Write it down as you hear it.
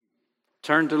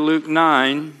Turn to Luke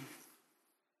 9.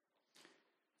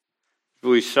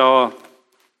 We saw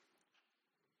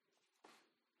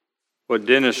what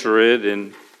Dennis read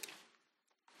in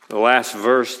the last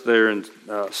verse there in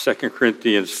 2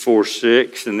 Corinthians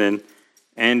 4:6, and then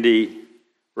Andy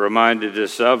reminded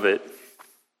us of it.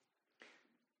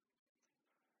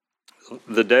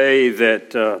 The day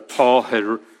that Paul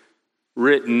had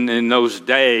written, in those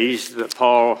days that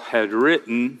Paul had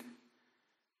written,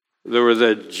 there were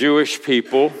the Jewish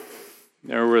people,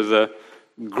 there were the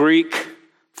Greek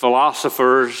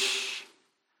philosophers,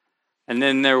 and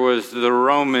then there was the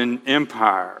Roman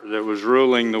Empire that was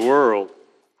ruling the world.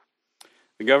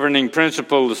 The governing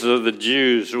principles of the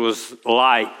Jews was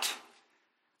light.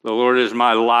 The Lord is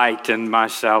my light and my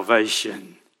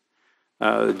salvation.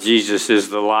 Jesus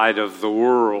is the light of the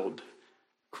world.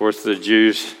 Of course, the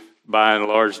Jews, by and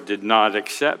large, did not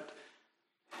accept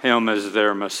him as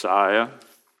their Messiah.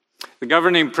 The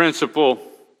governing principle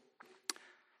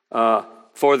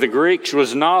for the Greeks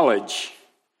was knowledge.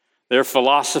 Their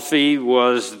philosophy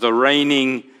was the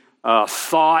reigning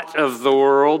thought of the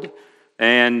world,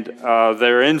 and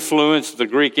their influence, the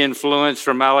Greek influence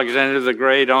from Alexander the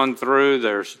Great on through,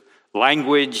 there's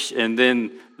language, and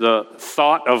then the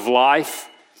thought of life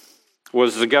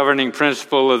was the governing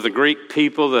principle of the Greek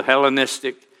people, the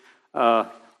Hellenistic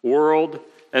world.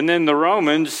 And then the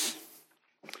Romans,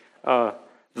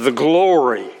 the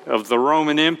glory of the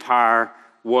Roman Empire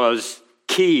was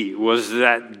key, was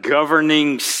that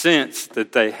governing sense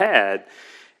that they had.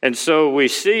 And so we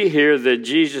see here that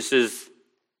Jesus is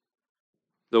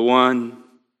the one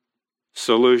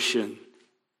solution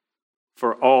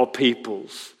for all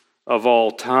peoples of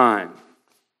all time.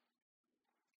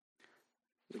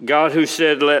 God, who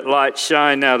said, "Let light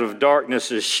shine out of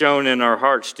darkness," is shown in our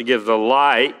hearts to give the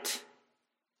light,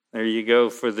 there you go,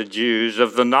 for the Jews,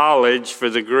 of the knowledge for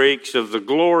the Greeks, of the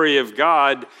glory of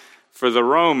God for the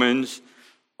Romans.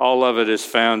 All of it is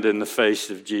found in the face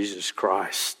of Jesus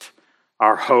Christ,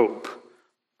 our hope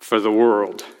for the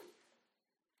world.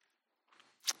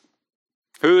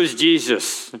 Who is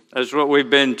Jesus? That's what we've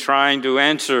been trying to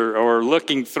answer or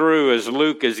looking through as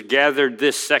Luke has gathered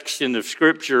this section of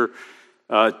Scripture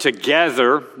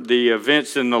together, the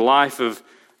events in the life of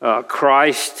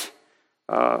Christ.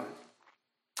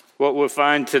 What we'll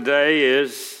find today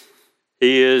is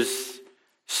he is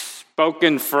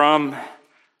spoken from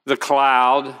the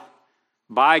cloud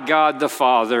by God the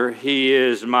Father. He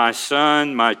is my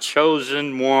Son, my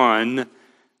chosen one.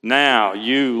 Now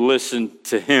you listen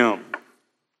to him.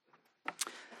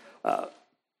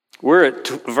 We're at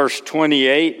verse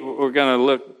 28. We're going to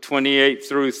look 28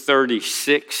 through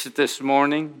 36 this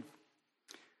morning.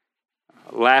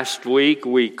 Last week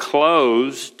we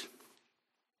closed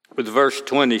with verse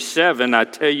 27. I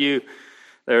tell you,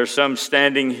 there are some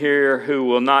standing here who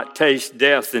will not taste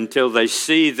death until they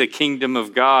see the kingdom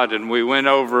of God. And we went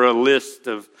over a list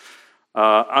of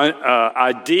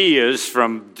ideas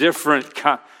from different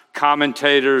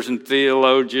commentators and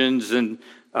theologians and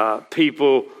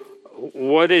people.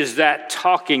 What is that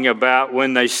talking about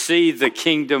when they see the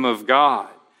kingdom of God?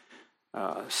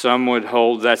 Some would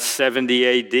hold that's 70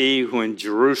 A.D. when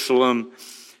Jerusalem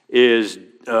is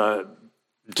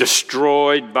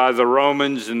destroyed by the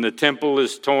Romans and the temple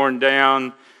is torn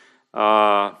down.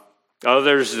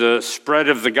 Others, the spread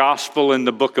of the gospel in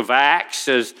the book of Acts,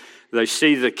 as they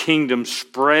see the kingdom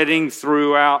spreading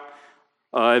throughout,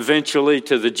 eventually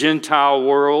to the Gentile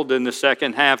world in the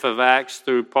second half of Acts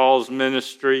through Paul's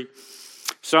ministry.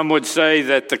 Some would say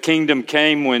that the kingdom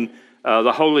came when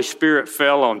the Holy Spirit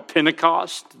fell on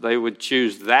Pentecost. They would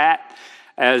choose that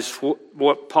as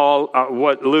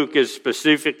what Luke is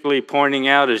specifically pointing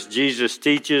out as Jesus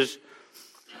teaches.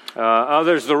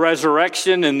 Others, the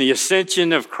resurrection and the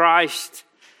ascension of Christ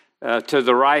to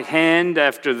the right hand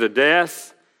after the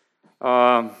death.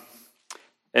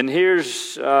 And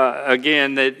here's,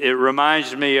 again, that it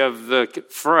reminds me of the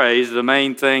phrase, the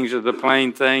main things are the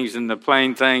plain things, and the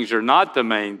plain things are not the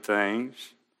main things.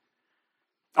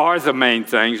 Are the main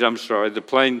things, I'm sorry.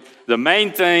 The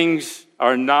main things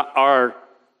are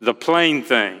the plain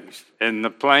things, and the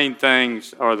plain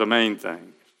things are the main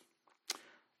things.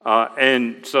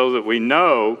 And so that we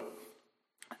know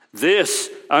this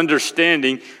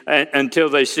understanding until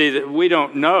they see that we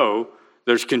don't know,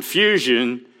 there's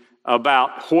confusion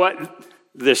about what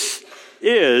this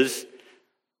is.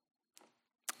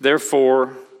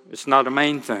 Therefore, it's not a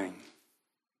main thing.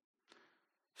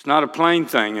 It's not a plain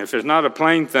thing. If it's not a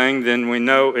plain thing, then we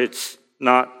know it's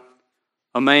not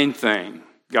a main thing.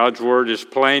 God's word is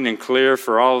plain and clear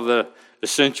for all the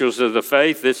essentials of the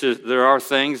faith. There are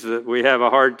things that we have a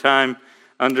hard time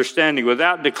understanding.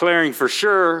 Without declaring for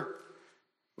sure,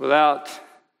 without,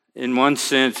 in one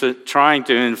sense, trying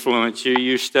to influence you,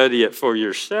 you study it for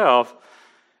yourself.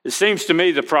 It seems to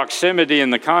me the proximity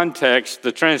and the context,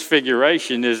 the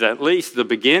transfiguration is at least the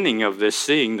beginning of this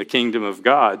seeing the kingdom of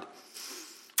God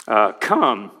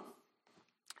come.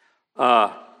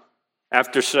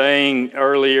 After saying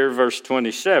earlier, verse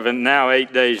 27, now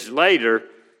 8 days later,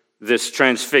 this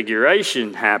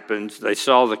transfiguration happens. They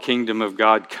saw the kingdom of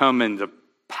God come into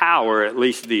power, at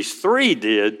least these three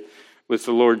did, with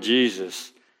the Lord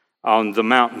Jesus on the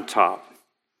mountaintop.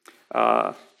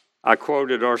 I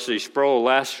quoted R.C. Sproul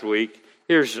last week.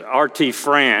 Here's R.T.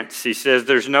 France. He says,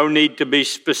 there's no need to be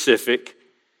specific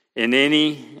in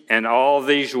any and all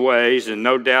these ways, and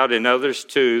no doubt in others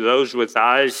too. Those with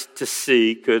eyes to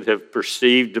see could have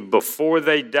perceived before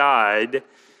they died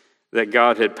that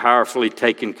God had powerfully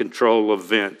taken control of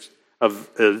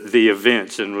the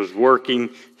events and was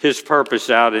working his purpose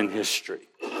out in history.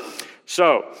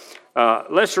 So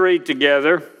let's read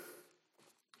together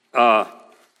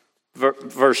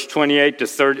verses 28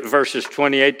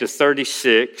 to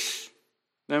 36.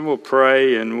 Then we'll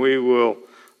pray and we will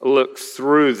look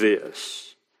through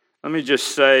this. Let me just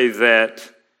say that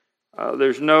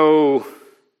there's no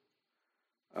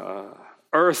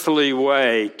earthly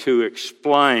way to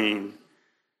explain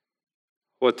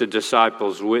what the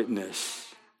disciples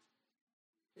witnessed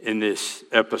in this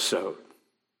episode.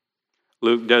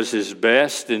 Luke does his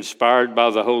best, inspired by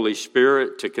the Holy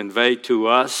Spirit, to convey to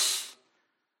us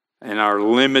and our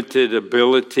limited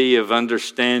ability of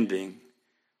understanding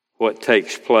what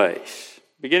takes place.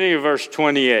 Beginning of verse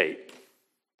 28.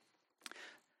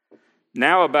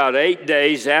 Now about 8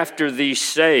 days after these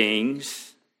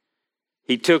sayings,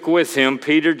 he took with him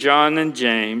Peter, John, and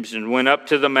James and went up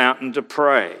to the mountain to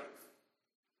pray.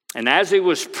 And as he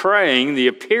was praying, the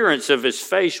appearance of his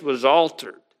face was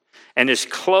altered, and his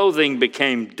clothing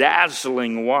became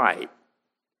dazzling white.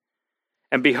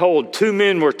 And behold, two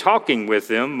men were talking with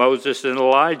him, Moses and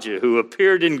Elijah, who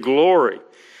appeared in glory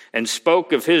and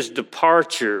spoke of his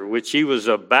departure, which he was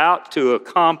about to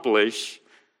accomplish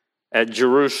at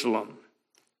Jerusalem.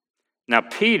 Now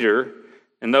Peter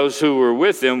and those who were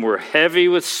with him were heavy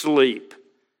with sleep.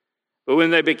 But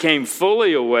when they became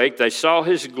fully awake, they saw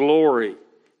his glory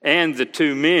and the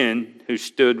two men who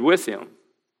stood with him.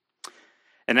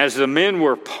 And as the men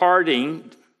were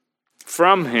parting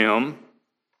from him,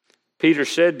 Peter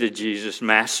said to Jesus,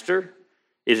 Master,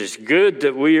 it is good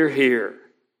that we are here.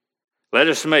 Let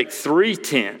us make 3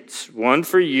 tents, one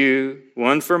for you,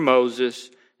 one for Moses,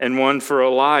 and one for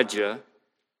Elijah,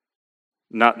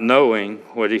 not knowing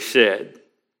what he said.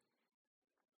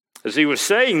 As he was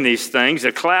saying these things,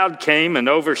 a cloud came and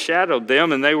overshadowed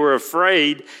them, and they were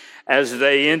afraid as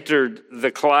they entered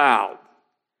the cloud.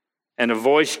 And a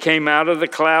voice came out of the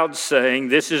cloud saying,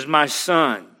 This is my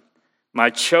son, my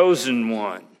chosen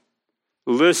one.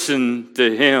 Listen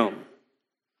to him.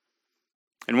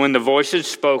 And when the voice had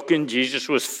spoken, Jesus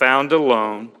was found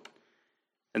alone,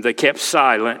 and they kept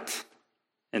silent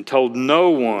and told no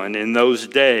one in those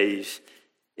days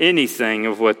anything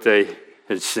of what they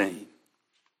had seen.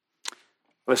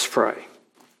 Let's pray.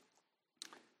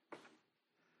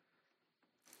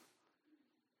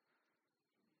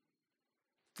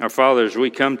 Our Father, as we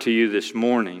come to you this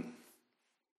morning,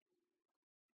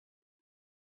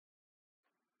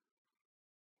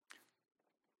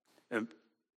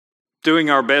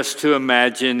 doing our best to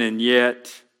imagine and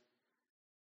yet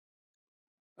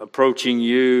approaching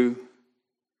you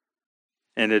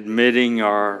and admitting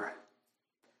our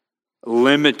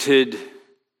limited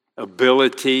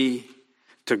ability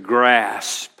to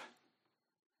grasp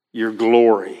your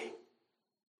glory.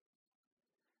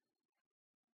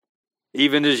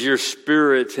 Even as your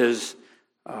Spirit has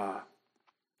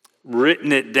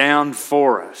written it down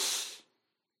for us.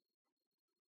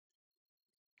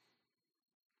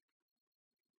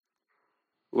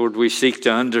 Lord, we seek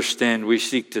to understand, we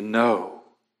seek to know.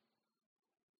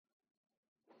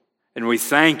 And we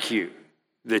thank you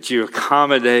that you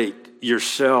accommodate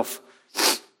yourself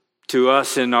to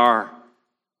us in our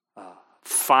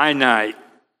finite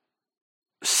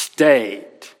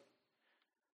state.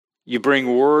 You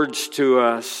bring words to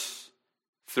us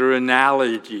through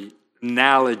analogy,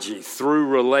 through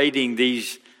relating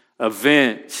these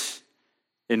events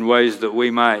in ways that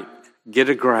we might get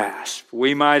a grasp,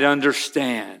 we might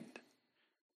understand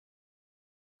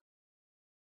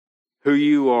who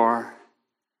you are,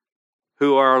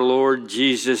 who our Lord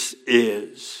Jesus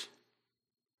is,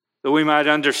 that we might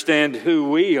understand who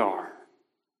we are,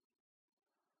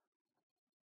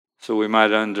 so we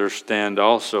might understand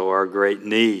also our great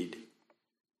need,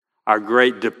 our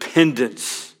great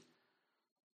dependence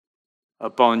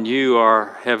upon you,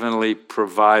 our heavenly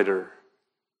provider,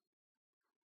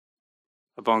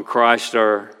 upon Christ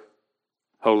our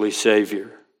holy Savior.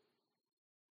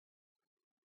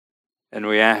 And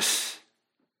we ask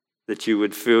that you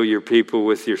would fill your people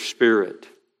with your Spirit,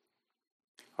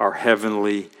 our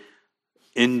heavenly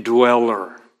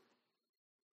indweller.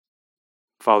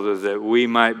 Father, that we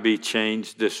might be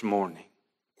changed this morning.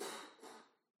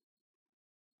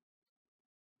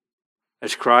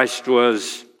 As Christ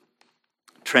was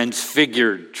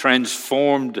transfigured,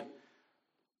 transformed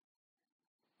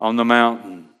on the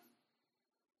mountain,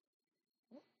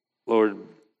 Lord,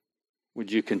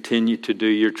 would you continue to do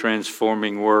your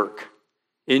transforming work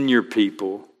in your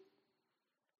people?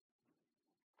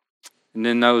 And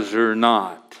then those who are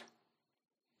not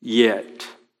yet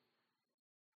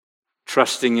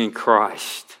trusting in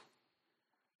Christ,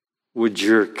 would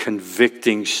your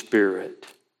convicting Spirit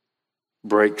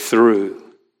break through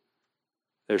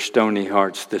their stony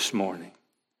hearts this morning?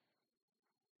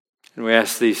 And we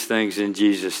ask these things in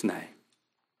Jesus' name.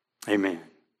 Amen.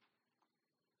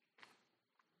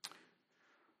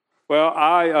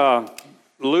 Well,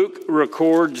 Luke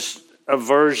records a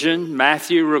version,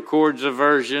 Matthew records a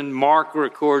version, Mark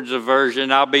records a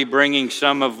version. I'll be bringing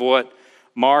some of what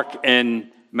Mark and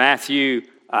Matthew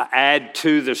add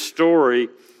to the story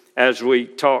as we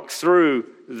talk through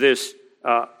this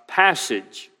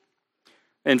passage.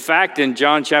 In fact, in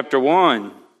John chapter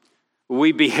 1,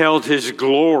 we beheld his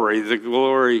glory, the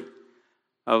glory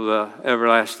of the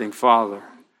everlasting Father,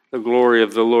 the glory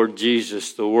of the Lord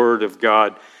Jesus, the Word of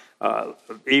God.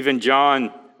 Even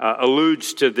John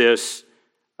alludes to this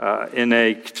in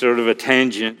a sort of a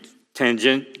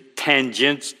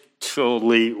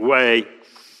tangentially way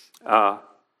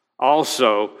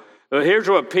also. Here's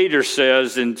what Peter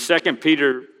says in 2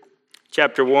 Peter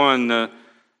chapter 1,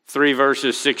 3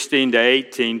 verses 16 to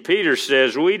 18. Peter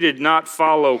says, "We did not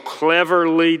follow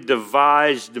cleverly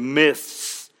devised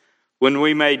myths when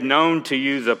we made known to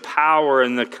you the power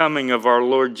and the coming of our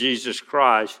Lord Jesus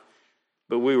Christ,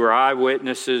 but we were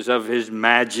eyewitnesses of his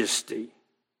majesty.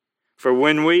 For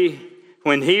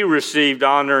when he received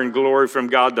honor and glory from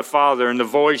God the Father, and the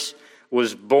voice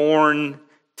was borne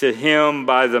to him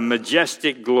by the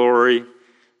majestic glory,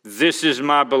 'This is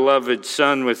my beloved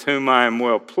Son with whom I am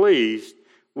well pleased,'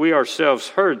 we ourselves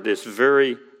heard this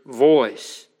very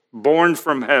voice, born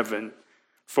from heaven,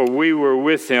 for we were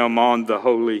with him on the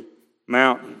holy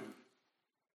mountain."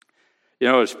 You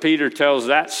know, as Peter tells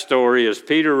that story, as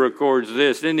Peter records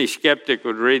this, any skeptic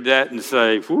would read that and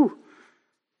say, whew,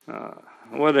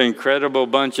 what an incredible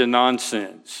bunch of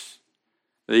nonsense.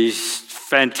 This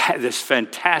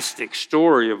fantastic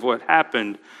story of what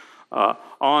happened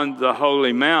on the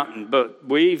holy mountain. But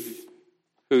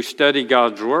who study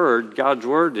God's Word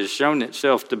has shown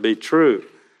itself to be true.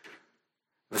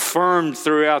 Affirmed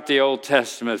throughout the Old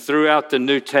Testament, throughout the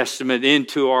New Testament,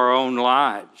 into our own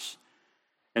lives.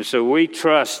 And so we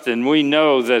trust and we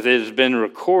know that it has been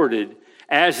recorded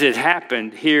as it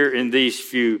happened here in these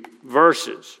few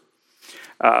verses.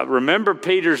 Remember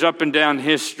Peter's up and down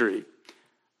history.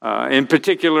 In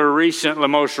particular,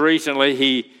 most recently,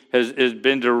 he has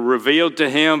been revealed to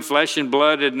him. Flesh and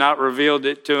blood had not revealed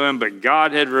it to him, but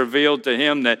God had revealed to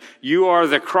him that you are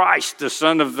the Christ, the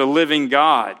Son of the living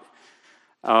God.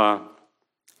 And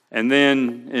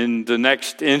then in the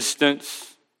next instance,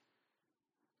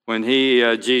 when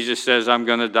Jesus says, "I'm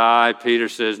going to die," Peter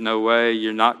says, "No way,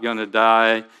 you're not going to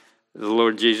die." The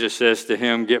Lord Jesus says to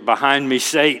him, "Get behind me,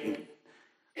 Satan."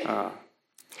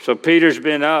 So Peter's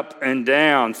been up and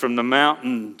down from the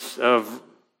mountains of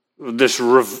this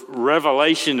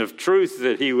revelation of truth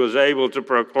that he was able to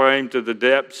proclaim to the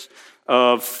depths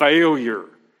of failure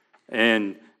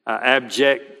and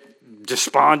abject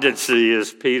despondency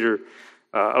as Peter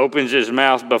opens his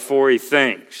mouth before he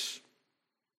thinks.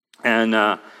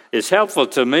 And it's helpful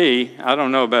to me, I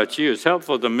don't know about you, it's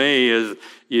helpful to me as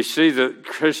you see that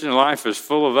Christian life is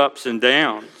full of ups and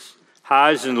downs,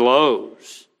 highs and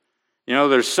lows. You know,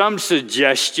 there's some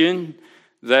suggestion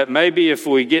that maybe if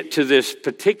we get to this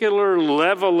particular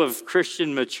level of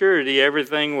Christian maturity,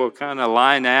 everything will kind of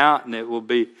line out and it will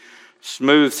be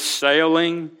smooth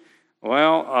sailing.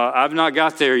 Well, I've not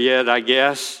got there yet, I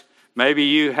guess. Maybe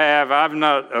you have. I've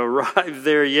not arrived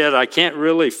there yet. I can't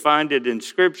really find it in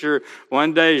Scripture.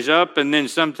 One day's up and then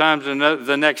sometimes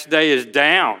the next day is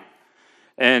down.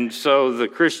 And so the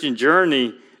Christian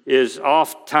journey is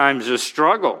oftentimes a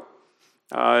struggle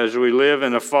as we live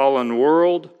in a fallen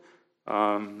world.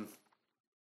 So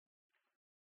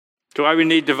why we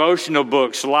need devotional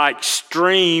books like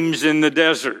Streams in the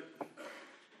Desert,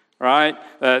 right?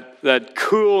 That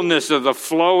coolness of the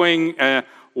flowing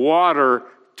water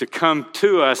to come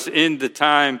to us in the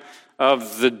time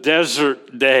of the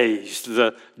desert days,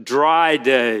 the dry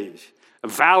days.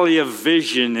 Valley of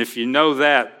Vision, if you know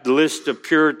that list of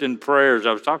Puritan prayers.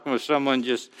 I was talking with someone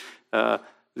just the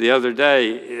other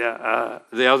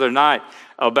night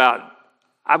about,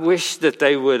 I wish that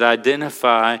they would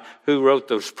identify who wrote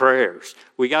those prayers.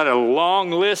 We got a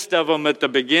long list of them at the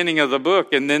beginning of the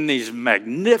book, and then these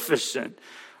magnificent,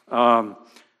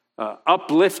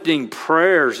 uplifting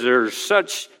prayers. They're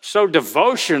so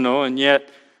devotional, and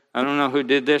yet I don't know who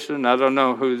did this one. I don't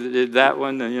know who did that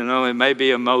one. It may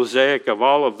be a mosaic of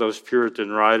all of those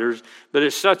Puritan writers, but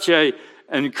it's such an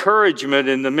encouragement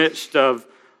in the midst of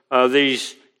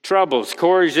these troubles.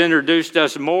 Corey's introduced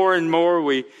us more and more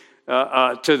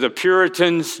to the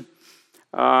Puritans.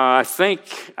 I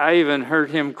think I even heard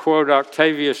him quote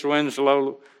Octavius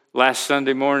Winslow last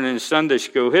Sunday morning in Sunday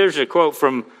school. Here's a quote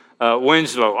from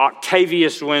Winslow,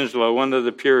 Octavius Winslow, one of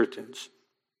the Puritans.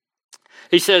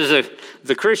 He says,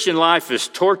 the Christian life is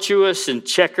tortuous and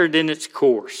checkered in its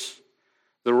course.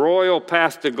 The royal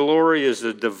path to glory is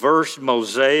a diverse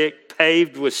mosaic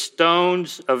paved with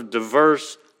stones of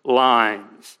diverse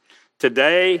lines.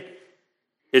 Today,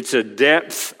 it's a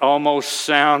depth almost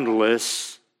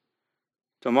soundless.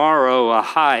 Tomorrow, a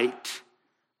height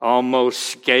almost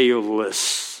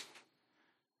scaleless.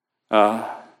 Is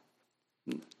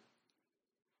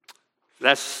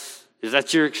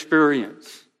that your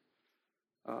experience?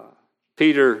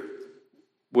 Peter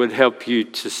would help you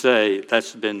to say,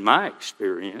 that's been my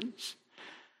experience.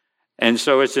 And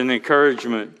so it's an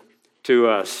encouragement to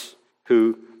us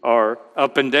who are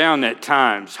up and down at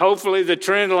times. Hopefully the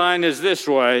trend line is this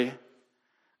way,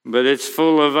 but it's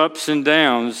full of ups and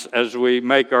downs as we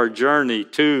make our journey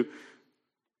to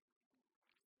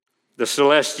the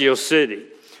celestial city.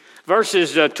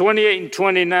 Verses 28 and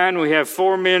 29, we have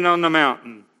 4 men on the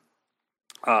mountain.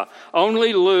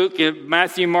 Only Luke,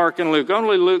 Matthew, Mark, and Luke,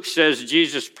 only Luke says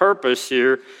Jesus' purpose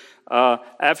here.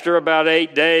 After about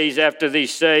 8 days after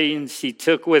these sayings, he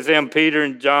took with him Peter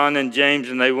and John and James,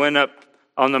 and they went up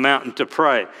on the mountain to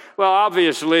pray. Well,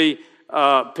 obviously,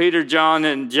 Peter, John,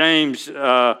 and James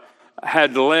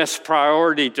had less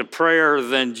priority to prayer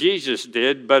than Jesus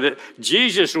did, but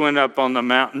Jesus went up on the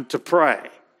mountain to pray.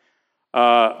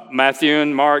 Matthew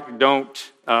and Mark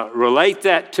don't relate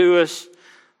that to us.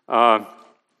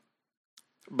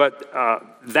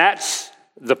 But that's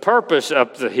the purpose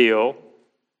up the hill,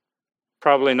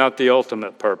 probably not the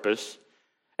ultimate purpose.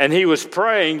 And he was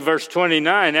praying, verse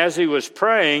 29, as he was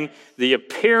praying, the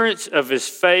appearance of his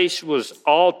face was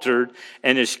altered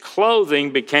and his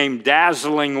clothing became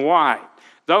dazzling white.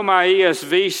 Though my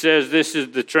ESV says this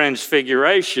is the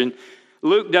transfiguration,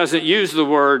 Luke doesn't use the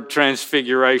word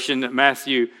transfiguration that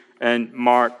Matthew and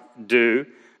Mark do,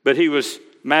 but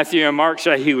Matthew and Mark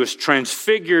say he was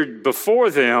transfigured before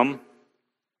them.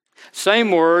 Same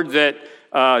word that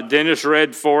Dennis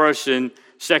read for us in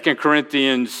 2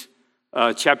 Corinthians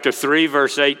chapter 3,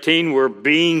 verse 18. We're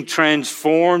being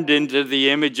transformed into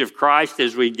the image of Christ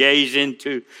as we gaze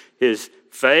into his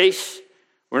face.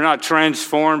 We're not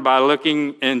transformed by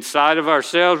looking inside of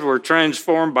ourselves. We're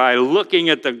transformed by looking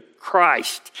at the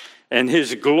Christ and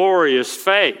his glorious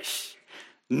face,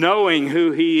 knowing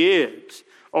who he is.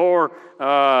 Or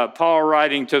Paul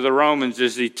writing to the Romans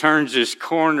as he turns this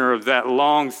corner of that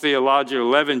long theological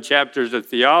 11 chapters of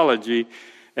theology,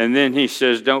 and then he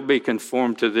says, don't be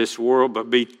conformed to this world, but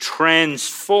be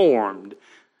transformed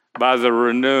by the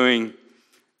renewing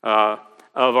of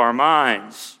our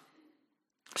minds.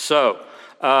 So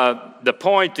the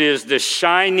point is the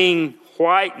shining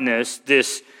whiteness,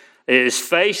 his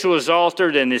face was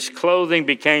altered and his clothing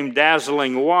became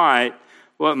dazzling white.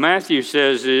 What Matthew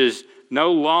says is,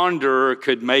 no launderer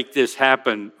could make this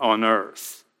happen on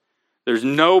earth. There's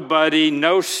nobody,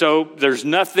 no soap, there's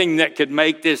nothing that could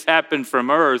make this happen from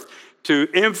earth to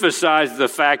emphasize the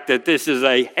fact that this is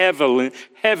a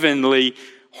heavenly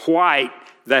white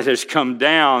that has come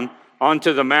down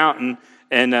onto the mountain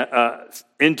and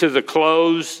into the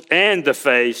clothes and the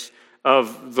face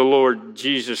of the Lord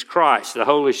Jesus Christ. The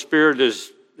Holy Spirit has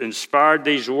inspired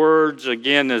these words,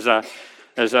 again, as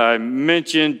I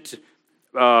mentioned,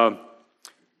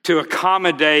 to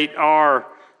accommodate our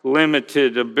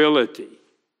limited ability.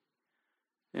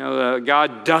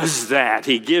 God does that.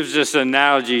 He gives us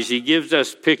analogies. He gives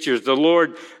us pictures. The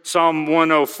Lord, Psalm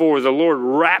 104, the Lord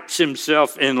wraps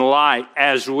himself in light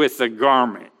as with a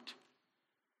garment.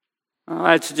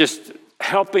 That's just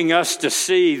helping us to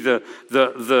see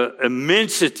the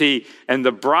immensity and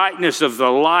the brightness of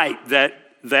the light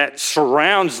that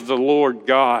surrounds the Lord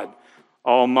God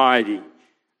Almighty.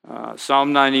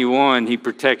 Psalm 91, he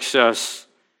protects us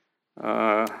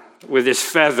with his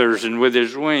feathers and with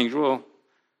his wings. Well,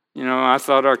 I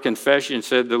thought our confession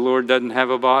said the Lord doesn't have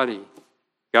a body.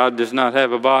 God does not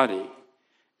have a body.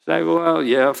 Say, well,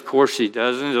 yeah, of course he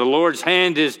doesn't. The Lord's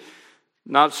hand is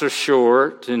not so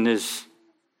short and his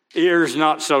ears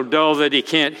not so dull that he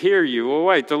can't hear you. Well,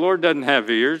 wait, the Lord doesn't have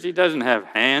ears. He doesn't have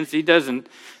hands. He doesn't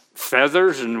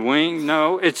feathers and wings.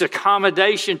 No, it's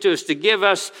accommodation to us to give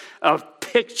us a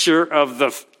picture of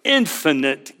the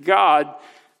infinite God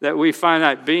that we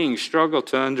finite beings struggle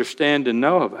to understand and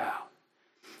know about.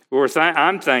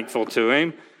 I'm thankful to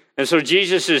him. And so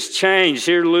Jesus has changed.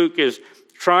 Here Luke is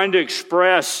trying to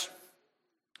express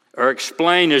or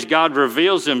explain as God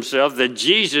reveals himself that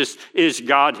Jesus is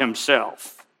God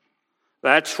himself.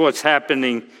 That's what's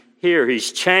happening here.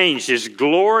 He's changed. His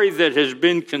glory that has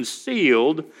been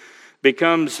concealed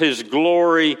becomes his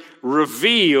glory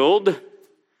revealed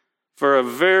for a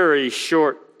very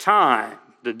short time.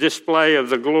 The display of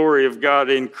the glory of God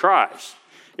in Christ.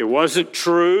 It wasn't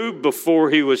true before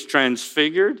he was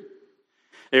transfigured.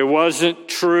 It wasn't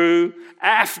true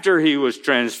after he was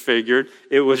transfigured.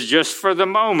 It was just for the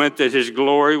moment that his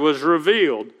glory was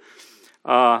revealed.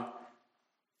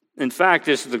 In fact,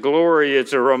 it's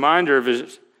a reminder of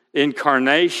his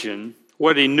incarnation,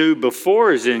 what he knew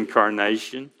before his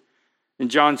incarnation. In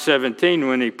John 17,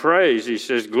 when he prays, he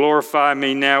says, glorify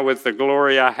me now with the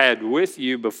glory I had with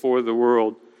you before the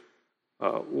world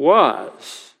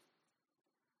was.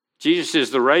 Jesus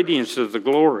is the radiance of the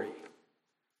glory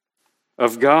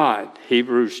of God.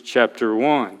 Hebrews chapter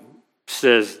 1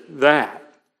 says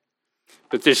that.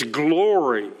 But this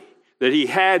glory that he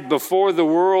had before the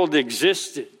world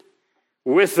existed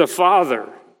with the Father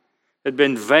had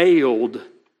been veiled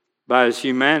by his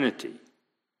humanity.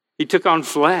 He took on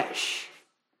flesh.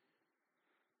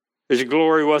 His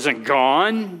glory wasn't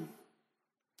gone.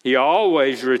 He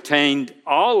always retained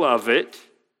all of it,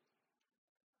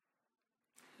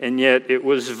 and yet it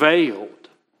was veiled.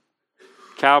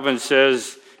 Calvin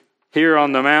says, here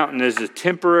on the mountain is a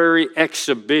temporary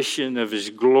exhibition of his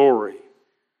glory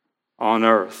on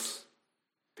earth.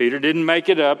 Peter didn't make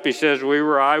it up. He says we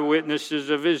were eyewitnesses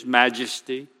of his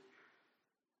majesty.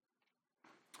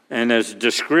 And as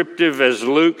descriptive as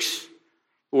Luke's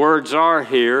words are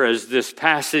here, as this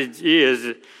passage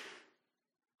is,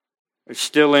 it's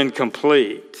still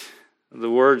incomplete. The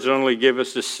words only give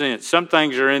us a sense. Some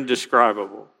things are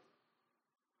indescribable.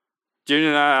 June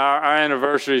and I, our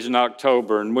anniversary is in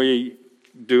October, and we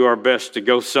do our best to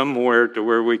go somewhere to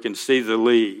where we can see the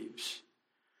leaves.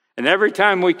 And every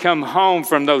time we come home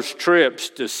from those trips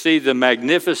to see the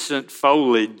magnificent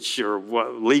foliage or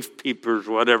leaf peepers,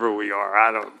 whatever we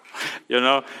are,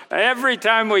 every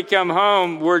time we come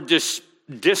home, we're just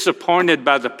disappointed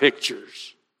by the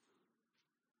pictures.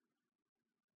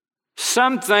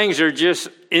 Some things are just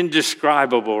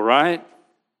indescribable, right?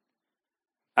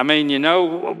 I mean,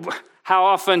 how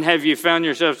often have you found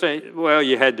yourself saying, well,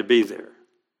 you had to be there?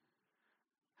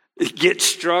 Get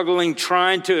struggling,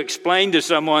 trying to explain to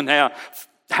someone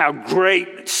how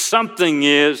great something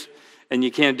is, and you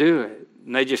can't do it.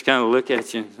 And they just kind of look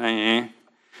at you and say,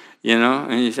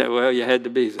 and you say, well, you had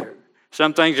to be there.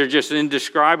 Some things are just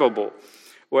indescribable.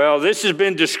 Well, this has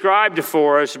been described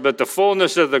for us, but the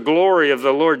fullness of the glory of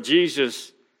the Lord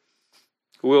Jesus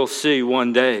we'll see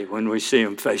one day when we see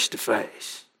him face to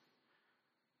face.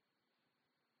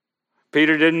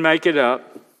 Peter didn't make it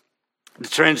up. The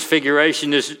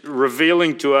Transfiguration is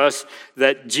revealing to us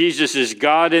that Jesus is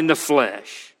God in the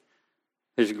flesh.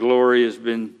 His glory has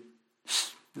been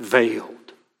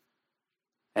veiled,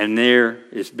 and there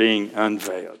is being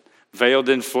unveiled. Veiled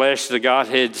in flesh, the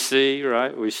Godhead see,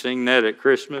 right? We sing that at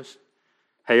Christmas.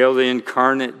 Hail the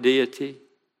incarnate deity.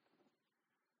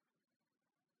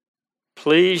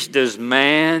 Pleased as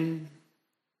man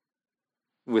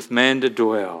with man to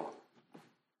dwell.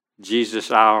 Jesus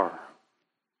our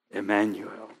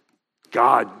Emmanuel.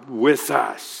 God with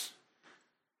us.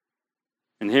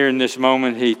 And here in this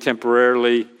moment, he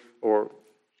temporarily, or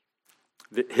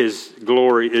his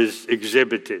glory is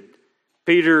exhibited.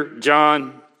 Peter,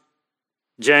 John,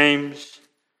 James,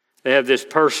 they have this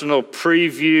personal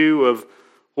preview of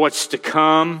what's to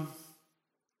come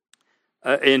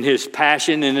in his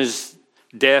passion, in his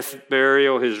death,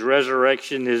 burial, his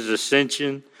resurrection, his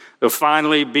ascension. They'll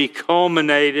finally be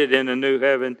culminated in a new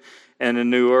heaven and a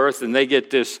new earth. And they get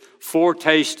this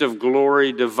foretaste of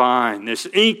glory divine, this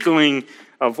inkling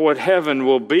of what heaven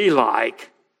will be like.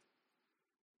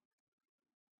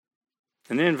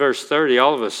 And then verse 30,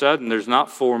 all of a sudden, there's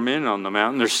not 4 men on the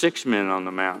mountain, there's 6 men on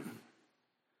the mountain.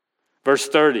 Verse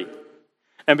 30,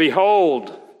 and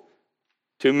behold,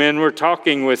 2 men were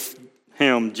talking with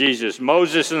him, Jesus,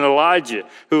 Moses and Elijah,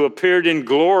 who appeared in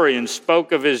glory and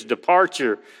spoke of his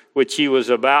departure, which he was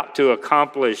about to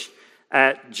accomplish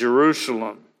at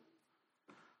Jerusalem.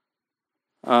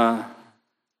 A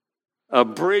a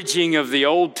bridging of the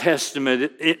Old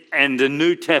Testament and the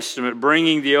New Testament,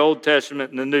 bringing the Old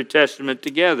Testament and the New Testament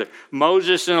together.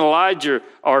 Moses and Elijah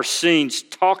are seen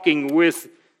talking with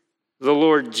the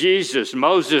Lord Jesus.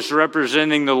 Moses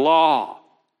representing the law.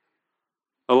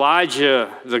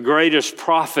 Elijah, the greatest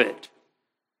prophet.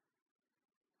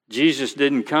 Jesus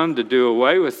didn't come to do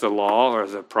away with the law or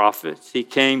the prophets. He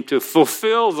came to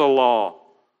fulfill the law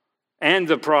and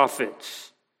the prophets.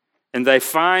 And they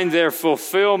find their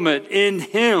fulfillment in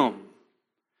him.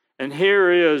 And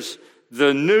here is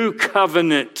the new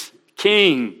covenant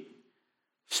king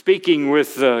speaking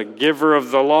with the giver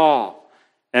of the law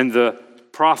and the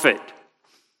prophet.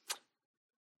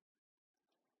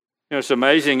 You know, it's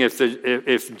amazing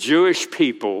if Jewish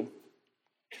people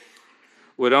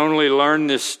would only learn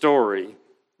this story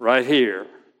right here,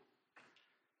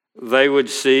 they would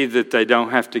see that they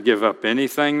don't have to give up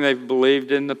anything they've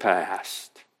believed in the past.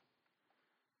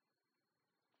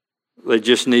 They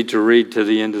just need to read to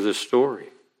the end of the story.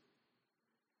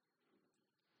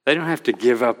 They don't have to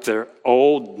give up their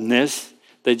oldness.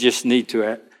 They just need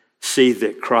to see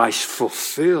that Christ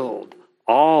fulfilled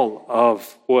all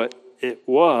of what it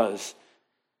was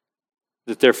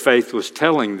that their faith was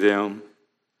telling them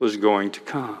was going to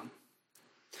come.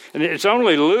 And it's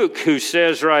only Luke who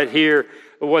says right here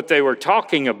what they were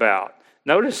talking about.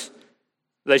 Notice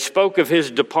they spoke of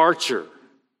his departure.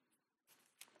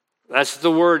 That's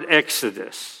the word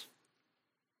Exodus.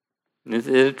 And it's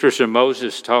interesting,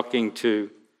 Moses talking to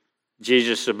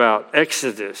Jesus about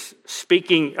Exodus,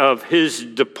 speaking of his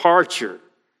departure,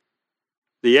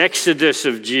 the Exodus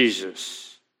of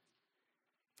Jesus.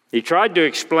 He tried to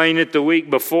explain it the week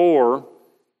before,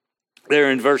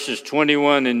 there in verses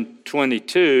 21 and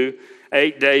 22,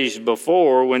 8 days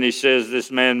before, when he says this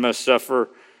man must suffer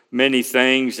many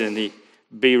things and he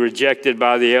be rejected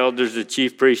by the elders, the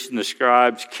chief priests, and the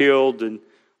scribes, killed, and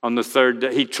on the third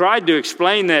day. He tried to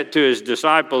explain that to his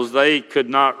disciples. They could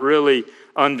not really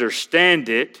understand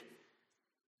it,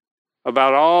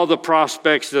 about all the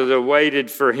prospects that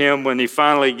awaited for him when he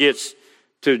finally gets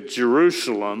to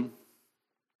Jerusalem.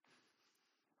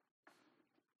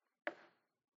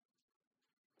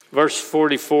 Verse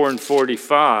 44 and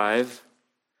 45,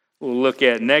 we'll look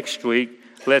at next week.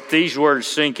 Let these words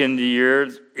sink into your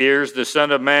ears. The Son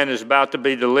of Man is about to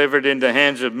be delivered into the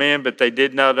hands of men, but they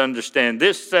did not understand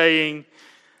this saying,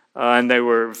 and they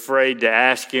were afraid to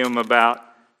ask him about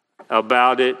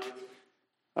it.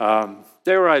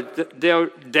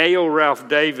 Dale Ralph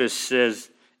Davis says,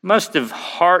 must have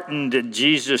heartened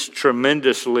Jesus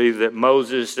tremendously that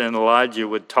Moses and Elijah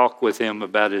would talk with him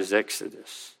about his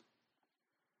exodus.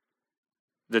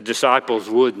 The disciples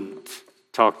wouldn't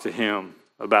talk to him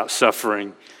about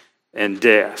suffering and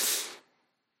death.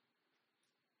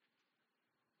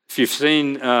 If you've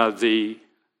seen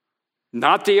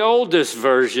not the oldest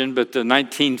version, but the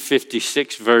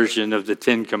 1956 version of the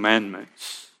Ten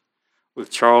Commandments,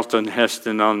 with Charlton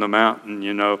Heston on the mountain,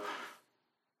 you know,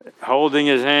 holding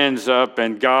his hands up,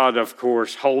 and God, of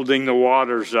course, holding the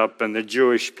waters up, and the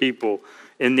Jewish people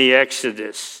in the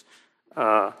Exodus,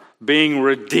 being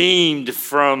redeemed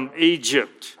from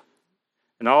Egypt,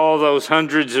 and all those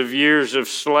hundreds of years of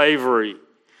slavery,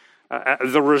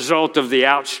 the result of the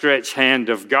outstretched hand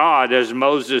of God, as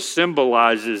Moses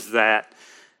symbolizes that,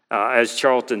 as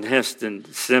Charlton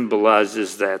Heston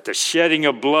symbolizes that. The shedding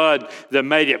of blood that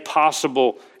made it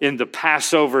possible in the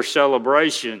Passover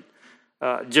celebration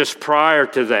just prior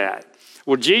to that.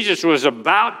 Well, Jesus was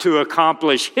about to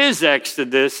accomplish his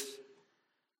exodus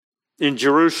in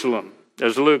Jerusalem,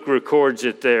 as Luke records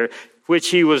it there, which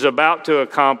he was about to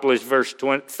accomplish, verse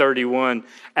 31,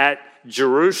 at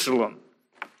Jerusalem.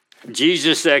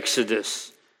 Jesus'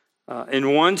 exodus.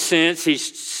 In one sense,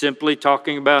 he's simply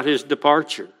talking about his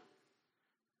departure.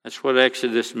 That's what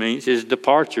exodus means, his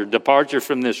departure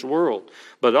from this world.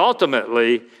 But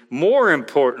ultimately, more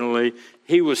importantly,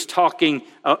 they were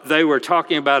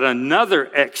talking about another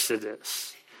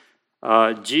exodus.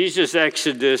 Jesus'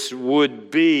 exodus would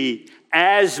be,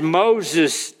 as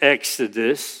Moses'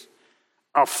 exodus,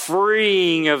 a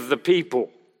freeing of the people.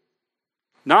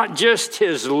 Not just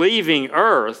his leaving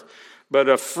earth, but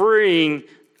a freeing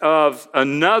of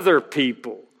another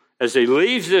people as he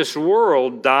leaves this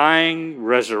world, dying,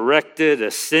 resurrected,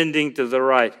 ascending to the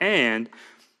right hand.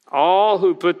 All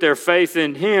who put their faith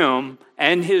in him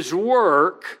and his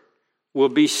work will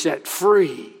be set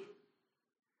free.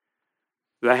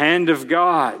 The hand of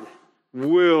God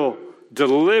will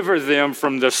deliver them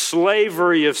from the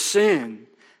slavery of sin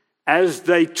as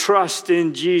they trust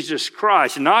in Jesus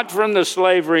Christ, not from the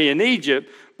slavery in Egypt,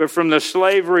 but from the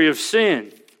slavery of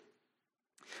sin.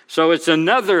 So it's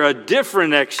a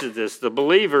different exodus. The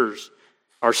believers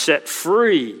are set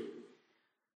free.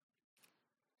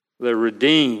 They're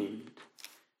redeemed.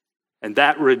 And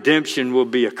that redemption will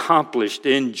be accomplished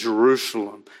in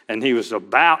Jerusalem. And he was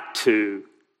about to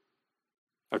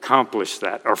accomplish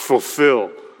that or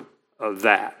fulfill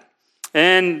that.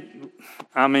 And,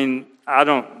 I mean,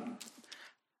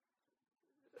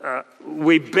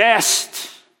 we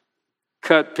best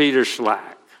cut Peter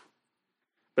slack.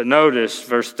 But notice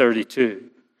verse 32.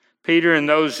 Peter and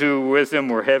those who were with him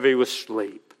were heavy with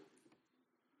sleep.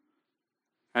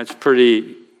 That's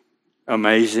pretty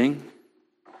amazing.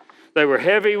 They were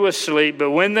heavy with sleep,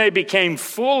 but when they became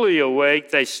fully awake,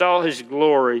 they saw his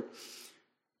glory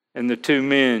and the two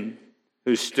men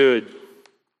who stood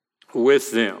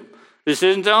with them. This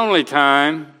isn't the only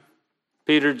time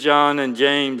Peter, John, and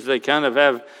James, they kind of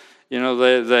have,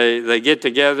 they get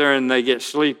together and they get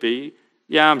sleepy.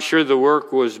 Yeah, I'm sure the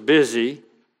work was busy,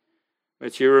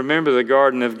 but you remember the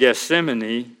Garden of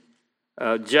Gethsemane,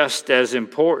 just as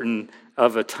important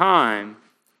of a time,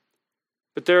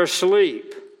 but they're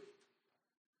asleep.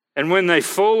 And when they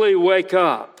fully wake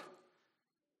up,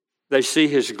 they see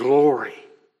his glory.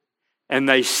 And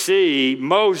they see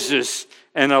Moses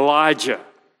and Elijah.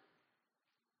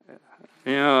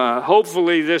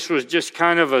 Hopefully this was just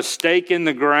kind of a stake in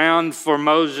the ground for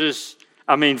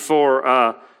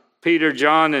Peter,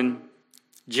 John, and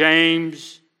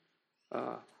James.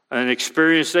 An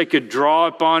experience they could draw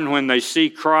upon when they see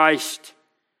Christ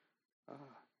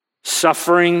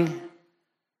suffering,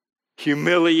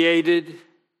 humiliated,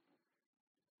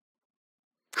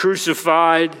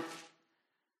 crucified,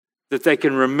 that they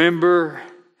can remember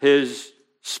his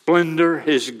splendor,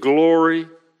 his glory,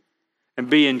 and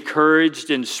be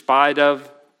encouraged in spite of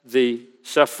the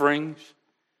sufferings.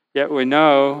 Yet we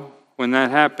know when that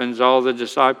happens, all the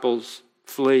disciples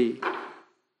flee.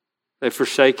 They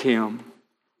forsake him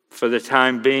for the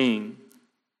time being.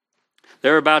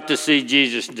 They're about to see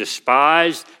Jesus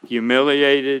despised,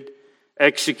 humiliated,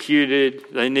 executed.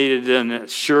 They needed an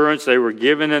assurance. They were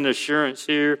given an assurance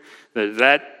here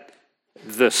that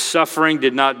the suffering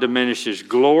did not diminish his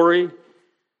glory.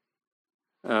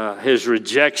 His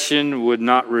rejection would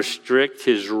not restrict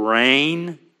his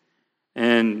reign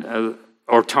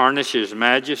or tarnish his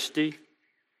majesty.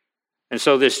 And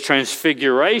so this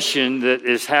transfiguration that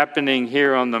is happening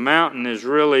here on the mountain is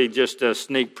really just a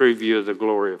sneak preview of the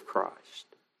glory of Christ.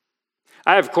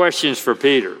 I have questions for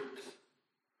Peter.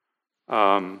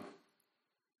 Probably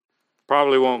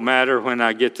won't matter when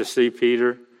I get to see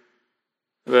Peter.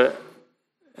 But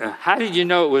how did you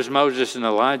know it was Moses and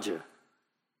Elijah?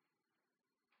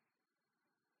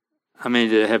 I mean,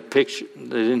 did they have pictures?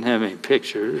 They didn't have any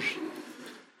pictures.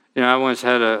 I once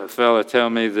had a fella tell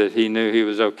me that he knew he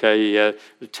was okay. He had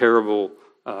a terrible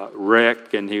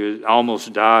wreck, and he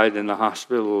almost died in the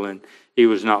hospital, and he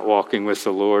was not walking with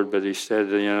the Lord. But he said,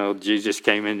 Jesus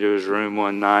came into his room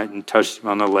one night and touched him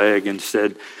on the leg and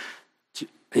said,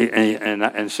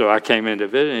 and so I came in to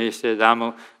visit, and he said,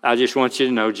 I just want you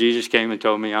to know, Jesus came and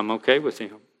told me I'm okay with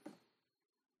him.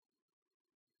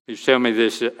 He was telling me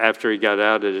this after he got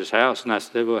out at his house, and I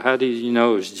said, well, how did you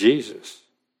know it was Jesus?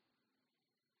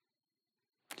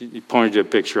 He pointed to a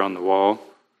picture on the wall.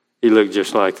 He looked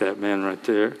just like that man right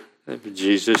there. That was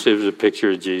Jesus. It was a picture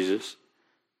of Jesus.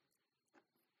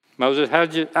 Peter,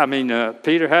 how'd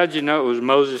you know it was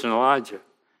Moses and Elijah?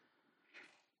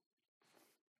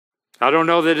 I don't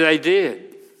know that they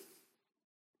did.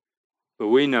 But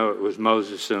we know it was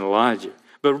Moses and Elijah.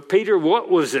 But Peter, what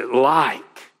was it like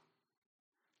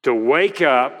to wake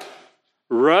up,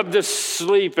 rub the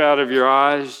sleep out of your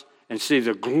eyes, and see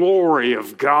the glory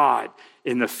of God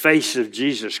in the face of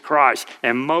Jesus Christ,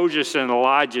 and Moses and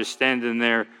Elijah standing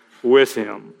there with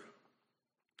him?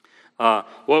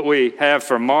 What we have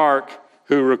for Mark,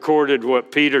 who recorded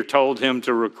what Peter told him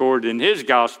to record in his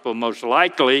gospel, most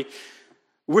likely,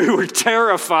 we were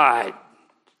terrified.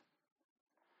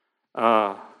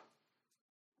 And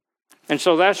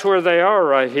so that's where they are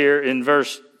right here in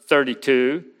verse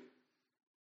 32.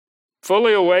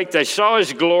 Fully awake, they saw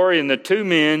his glory and the two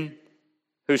men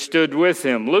who stood with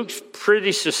him. Luke's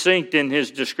pretty succinct in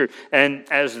his description. And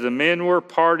as the men were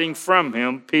parting from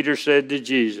him, Peter said to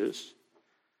Jesus.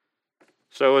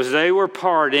 So as they were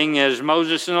parting, as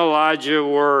Moses and Elijah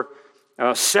were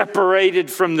separated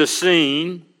from the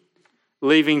scene,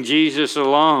 leaving Jesus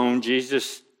alone,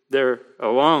 Jesus there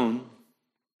alone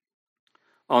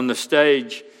on the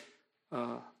stage,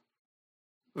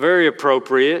 very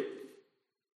appropriate.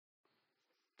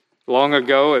 Long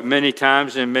ago, at many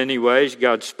times, in many ways,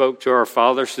 God spoke to our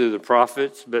fathers through the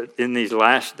prophets, but in these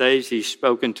last days, he's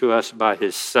spoken to us by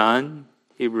his Son,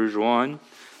 Hebrews 1,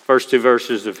 first two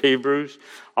verses of Hebrews.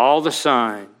 All the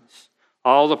signs,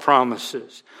 all the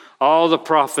promises, all the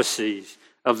prophecies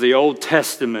of the Old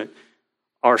Testament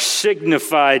are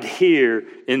signified here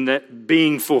in that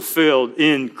being fulfilled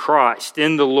in Christ,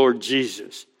 in the Lord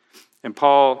Jesus. And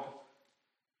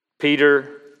Peter,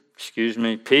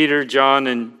 John,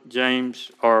 and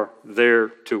James are there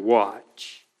to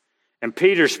watch. And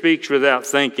Peter speaks without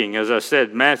thinking. As I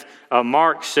said,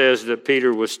 Mark says that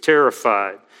Peter was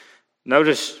terrified.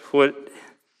 Notice what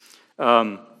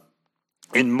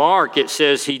in Mark it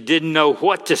says he didn't know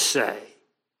what to say.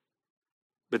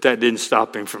 But that didn't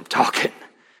stop him from talking.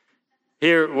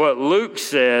 Here, what Luke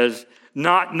says,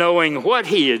 not knowing what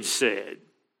he had said.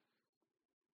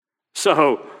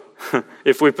 So,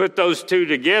 if we put those two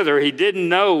together, he didn't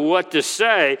know what to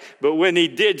say, but when he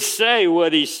did say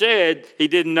what he said, he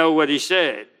didn't know what he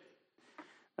said.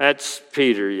 That's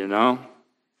Peter, you know.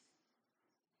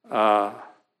 But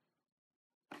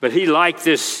he liked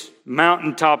this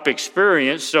mountaintop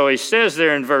experience, so he says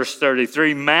there in verse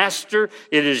 33, Master,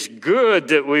 it is good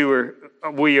that we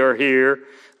are here.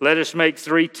 Let us make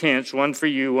 3 tents, one for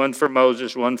you, one for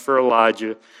Moses, one for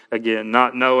Elijah. Again,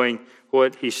 not knowing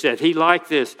what he said. He liked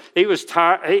this. He was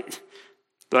tired.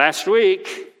 Last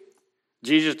week,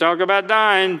 Jesus talked about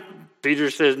dying.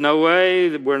 Peter says, no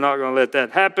way, we're not going to let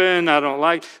that happen. I don't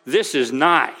like. This is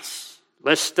nice.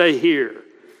 Let's stay here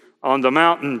on the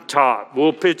mountaintop.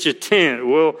 We'll pitch a tent.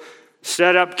 We'll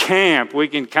set up camp. We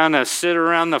can kind of sit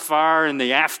around the fire in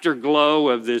the afterglow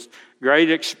of this great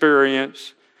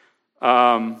experience.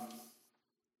 And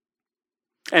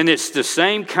it's the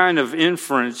same kind of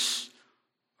inference,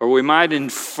 or we might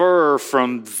infer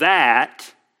from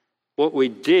that what we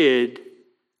did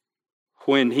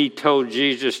when he told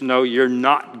Jesus, no, you're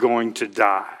not going to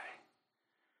die.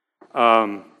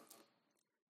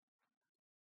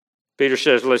 Peter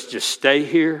says, let's just stay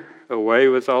here, away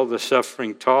with all the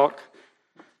suffering talk.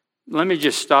 Let me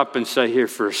just stop and say here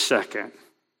for a second.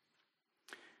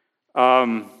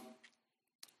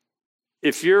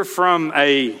 If you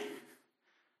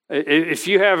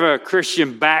have a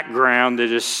Christian background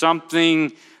that is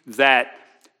something that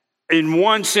in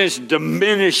one sense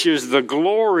diminishes the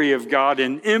glory of God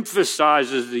and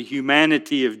emphasizes the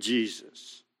humanity of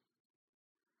Jesus,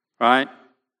 right?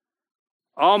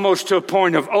 Almost to a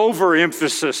point of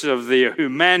overemphasis of the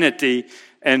humanity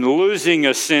and losing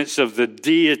a sense of the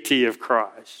deity of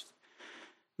Christ.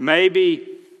 Maybe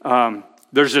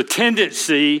there's a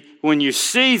tendency when you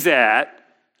see that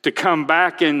to come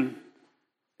back and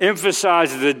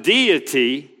emphasize the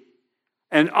deity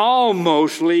and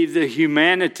almost leave the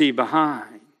humanity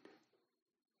behind,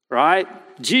 right?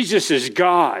 Jesus is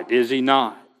God, is he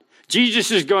not?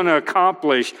 Jesus is going to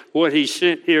accomplish what he's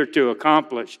sent here to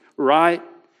accomplish, right?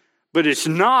 But it's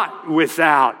not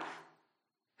without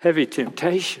heavy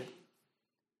temptation.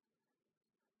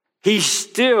 He's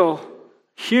still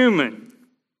human.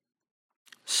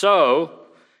 So,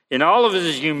 in all of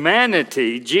his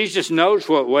humanity, Jesus knows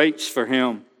what waits for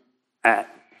him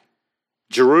at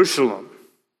Jerusalem.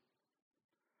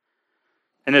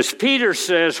 And as Peter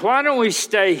says, why don't we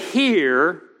stay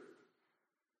here?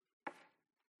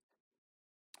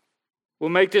 We'll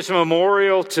make this a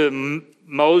memorial to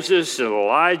Moses and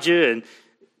Elijah and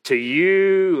to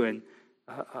you. And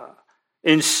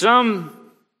in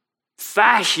some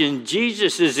fashion,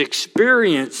 Jesus is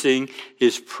experiencing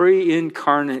his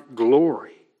pre-incarnate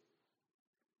glory.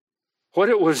 What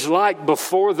it was like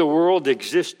before the world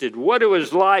existed, what it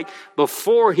was like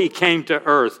before he came to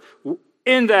earth,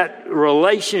 in that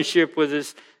relationship with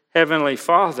his heavenly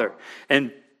Father.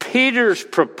 And Peter's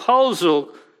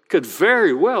proposal could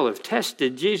very well have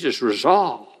tested Jesus'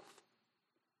 resolve.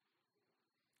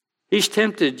 He's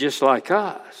tempted just like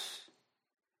us.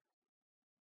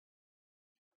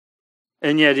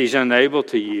 And yet he's unable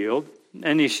to yield.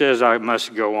 And he says, I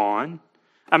must go on.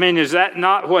 I mean, is that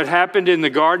not what happened in the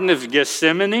Garden of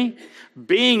Gethsemane?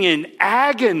 Being in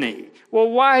agony. Well,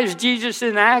 why is Jesus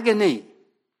in agony?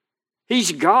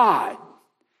 He's God.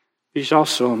 He's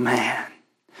also a man.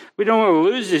 We don't want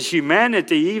to lose his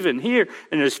humanity even here.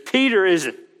 And as Peter is,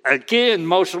 again,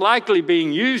 most likely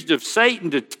being used of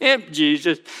Satan to tempt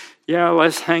Jesus,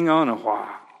 let's hang on a while.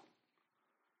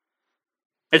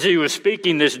 As he was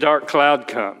speaking, this dark cloud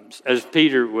comes. As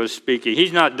Peter was speaking.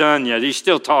 He's not done yet. He's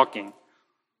still talking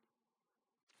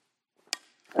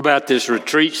about this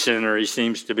retreat center he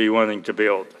seems to be wanting to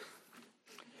build.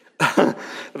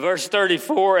 Verse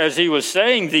 34, as he was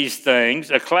saying these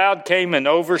things, a cloud came and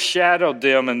overshadowed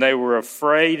them, and they were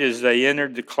afraid as they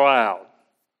entered the cloud.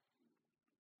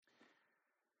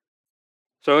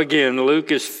 So again,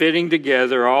 Luke is fitting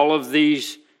together all of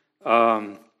these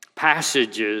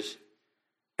passages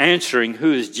answering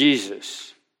who is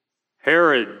Jesus.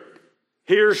 Herod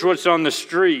Here's what's on the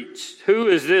streets. Who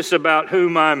is this about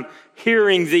whom I'm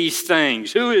hearing these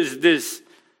things? Who is this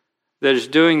that is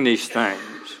doing these things?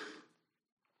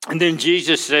 And then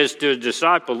Jesus says to a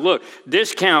disciple, look,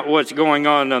 discount what's going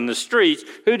on the streets.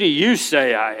 Who do you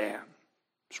say I am?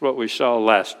 That's what we saw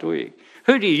last week.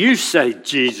 Who do you say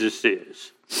Jesus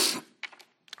is?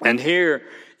 And here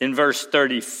in verse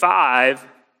 35,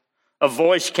 a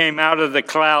voice came out of the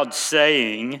cloud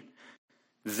saying,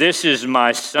 this is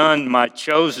my son, my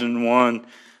chosen one.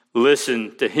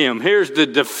 Listen to him. Here's the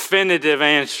definitive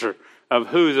answer of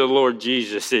who the Lord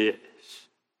Jesus is.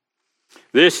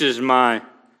 This is my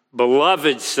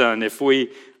beloved son. If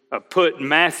we put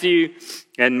Matthew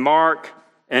and Mark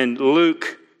and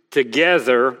Luke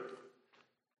together,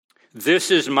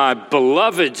 this is my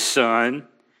beloved son,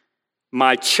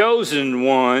 my chosen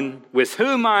one, with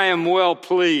whom I am well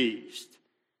pleased.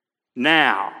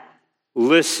 Now,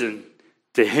 listen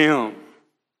to him.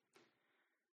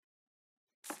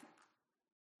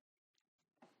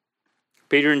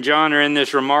 Peter and John are in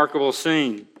this remarkable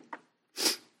scene.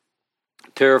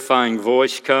 A terrifying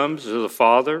voice comes of the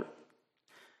Father,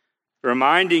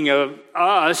 reminding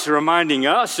us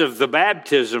of the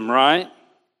baptism, right?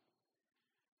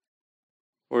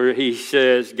 Where he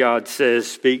says, God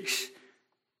says, speaks,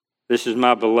 this is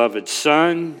my beloved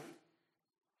son,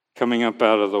 coming up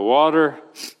out of the water.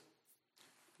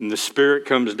 And the Spirit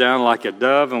comes down like a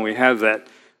dove, and we have that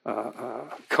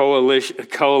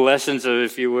coalescence,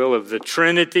 if you will, of the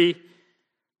Trinity.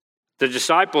 The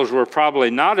disciples were probably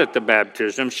not at the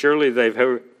baptism. Surely they've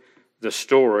heard the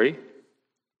story.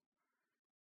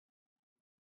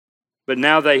 But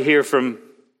now they hear from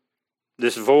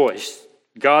this voice,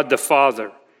 God the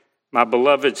Father, my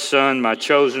beloved Son, my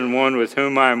chosen one, with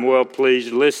whom I am well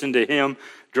pleased. Listen to him,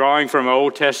 drawing from an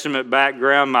Old Testament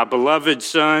background, my beloved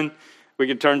Son. We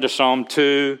can turn to Psalm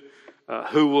 2.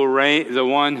 Who will reign? The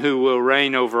one who will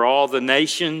reign over all the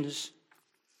nations.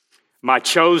 My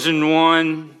chosen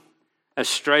one, that's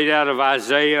straight out of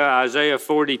Isaiah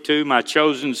 42, my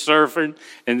chosen servant.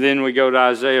 And then we go to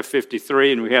Isaiah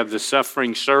 53, and we have the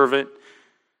suffering servant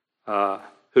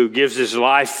who gives his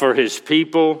life for his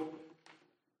people.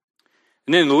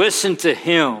 And then listen to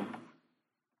him.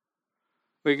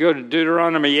 We go to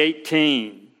Deuteronomy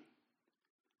 18.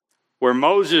 Where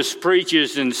Moses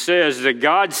preaches and says that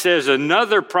God says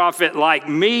another prophet like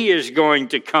me is going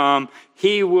to come.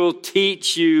 He will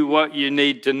teach you what you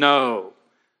need to know.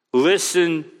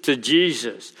 Listen to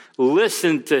Jesus.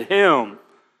 Listen to him.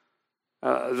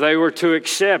 They were to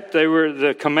accept. They were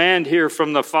the command here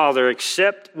from the Father.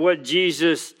 Accept what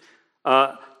Jesus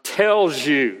tells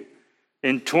you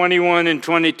in 21 and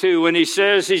 22. When he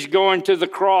says he's going to the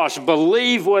cross,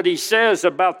 believe what he says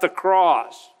about the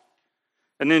cross.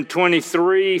 And then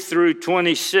 23 through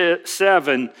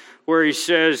 27, where he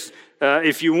says,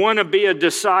 if you want to be a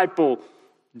disciple,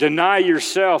 deny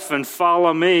yourself and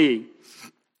follow me.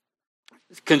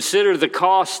 Consider the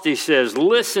cost, he says.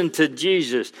 Listen to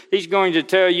Jesus. He's going to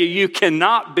tell you, you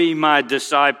cannot be my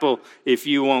disciple if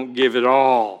you won't give it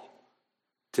all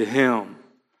to him.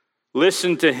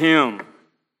 Listen to him.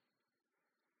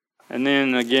 And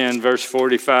then again, verse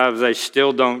 45, they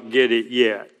still don't get it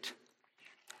yet.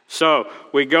 So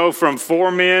we go from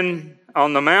 4 men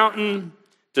on the mountain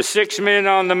to 6 men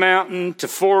on the mountain to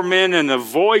 4 men and a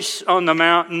voice on the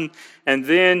mountain. And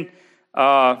then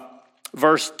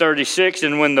verse 36,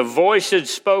 and when the voice had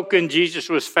spoken, Jesus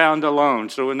was found alone.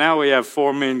 So now we have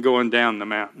 4 men going down the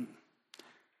mountain.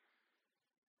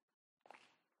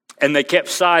 And they kept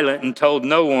silent and told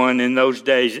no one in those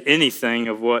days anything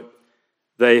of what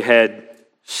they had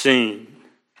seen.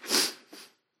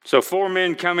 So 4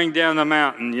 men coming down the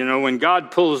mountain. You know, when God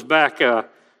pulls back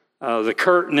the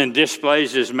curtain and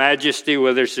displays his majesty,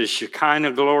 whether it's his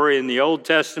Shekinah glory in the Old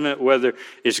Testament, whether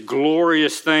it's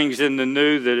glorious things in the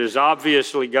New that is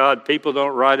obviously God, people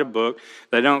don't write a book.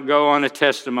 They don't go on a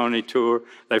testimony tour.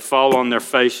 They fall on their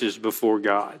faces before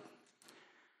God.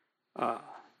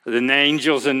 The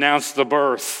angels announce the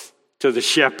birth to the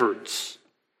shepherds.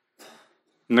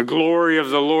 And the glory of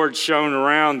the Lord shone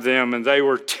around them, and they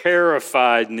were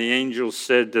terrified. And the angels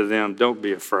said to them, don't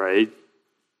be afraid.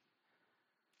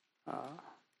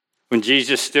 When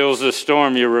Jesus stills the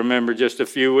storm, you remember just a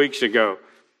few weeks ago,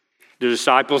 the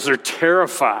disciples are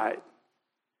terrified.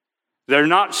 They're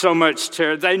not so much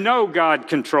terrified. They know God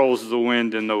controls the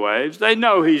wind and the waves. They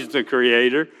know he's the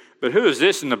creator. But who is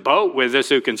this in the boat with us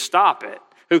who can stop it?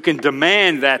 Who can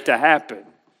demand that to happen?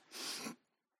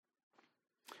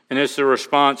 And it's the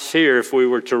response here if we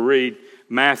were to read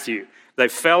Matthew. They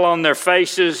fell on their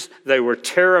faces. They were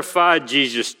terrified.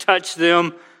 Jesus touched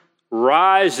them.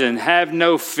 Rise and have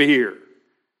no fear.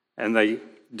 And they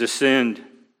descend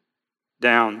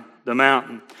down the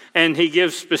mountain. And he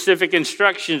gives specific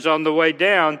instructions on the way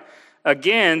down,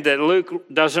 again, that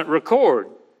Luke doesn't record.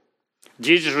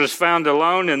 Jesus was found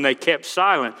alone and they kept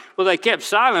silent. Well, they kept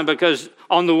silent because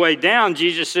on the way down,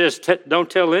 Jesus says, don't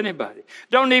tell anybody.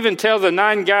 Don't even tell the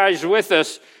 9 guys with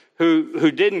us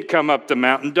who didn't come up the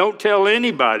mountain. Don't tell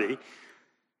anybody.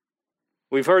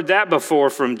 We've heard that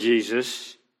before from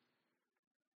Jesus.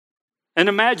 And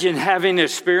imagine having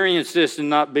experienced this and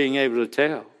not being able to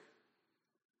tell.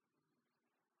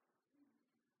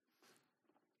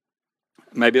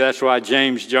 Maybe that's why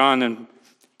James, John, and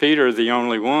Peter are the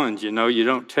only ones. You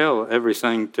don't tell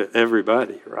everything to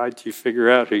everybody, right? You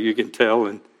figure out who you can tell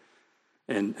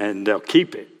and they'll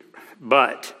keep it.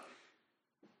 But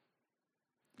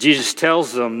Jesus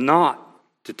tells them not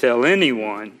to tell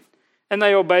anyone, and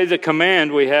they obey the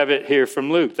command. We have it here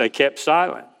from Luke. They kept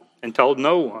silent and told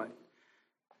no one.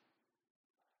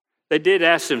 They did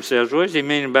ask themselves, what does he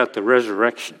mean about the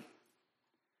resurrection?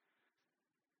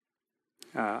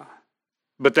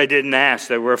 But they didn't ask.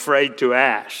 They were afraid to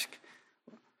ask.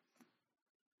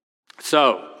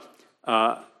 So,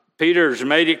 Peter's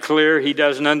made it clear he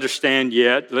doesn't understand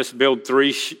yet. Let's build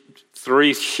three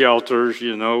shelters,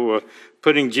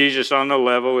 putting Jesus on the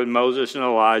level with Moses and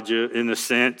Elijah in a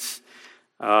sense.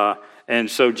 And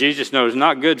so Jesus knows it's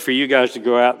not good for you guys to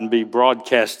go out and be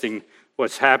broadcasting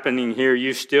what's happening here.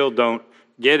 You still don't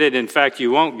get it. In fact, you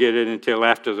won't get it until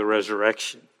after the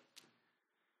resurrection.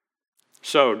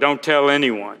 So don't tell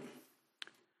anyone.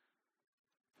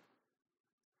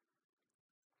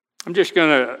 I'm just going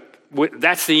to,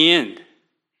 that's the end.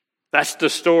 That's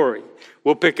the story.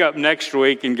 We'll pick up next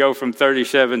week and go from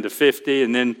 37 to 50,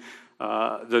 and then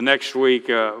the next week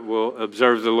we'll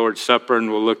observe the Lord's Supper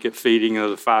and we'll look at feeding of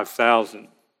the 5,000.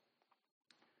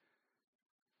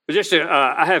 But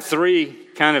I have 3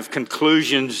 kind of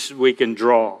conclusions we can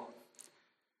draw.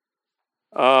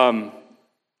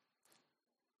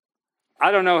 I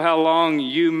don't know how long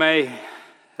you may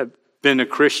have been a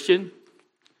Christian.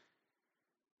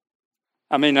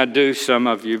 I mean, I do, some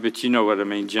of you, but you know what I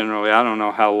mean generally. I don't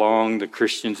know how long the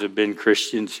Christians have been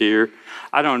Christians here.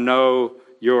 I don't know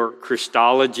your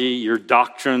Christology, your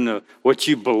doctrine, what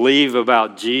you believe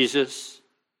about Jesus.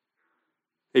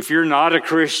 If you're not a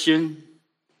Christian,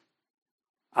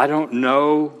 I don't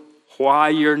know why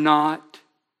you're not.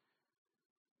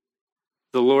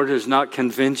 The Lord has not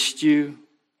convinced you.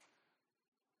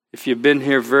 If you've been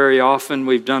here very often,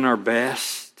 we've done our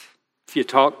best. If you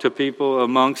talk to people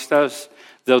amongst us,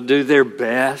 they'll do their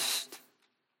best.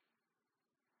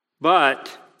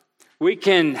 But we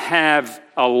can have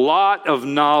a lot of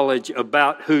knowledge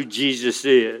about who Jesus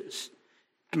is.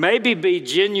 Maybe be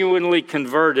genuinely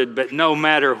converted, but no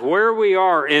matter where we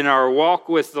are in our walk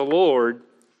with the Lord,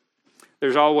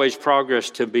 there's always progress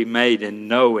to be made in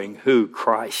knowing who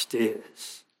Christ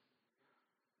is.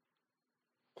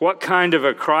 What kind of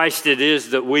a Christ it is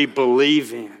that we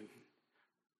believe in.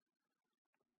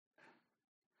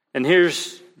 And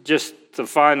here's just the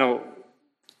final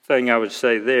thing I would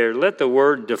say there. Let the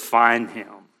word define him.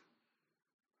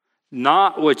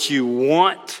 Not what you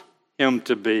want him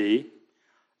to be,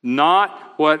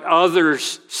 not what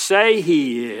others say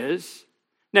he is.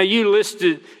 Now you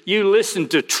listen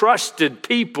to trusted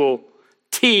people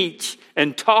teach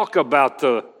and talk about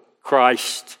the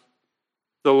Christ,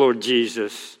 the Lord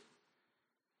Jesus.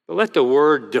 But let the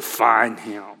word define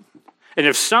him. And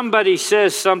if somebody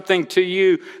says something to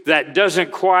you that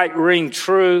doesn't quite ring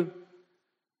true,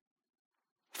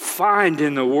 find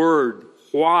in the word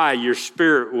why your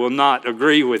spirit will not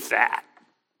agree with that.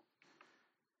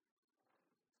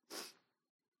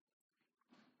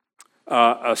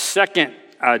 A second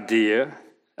idea,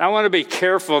 I want to be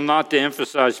careful not to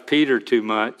emphasize Peter too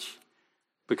much,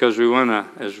 because we want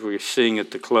to, as we sing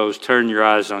at the close, turn your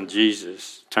eyes on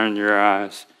Jesus. Turn your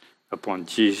eyes upon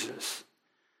Jesus.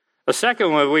 A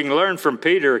second one, we can learn from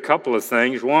Peter a couple of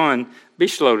things. One, be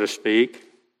slow to speak,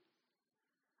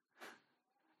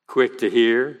 quick to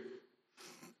hear.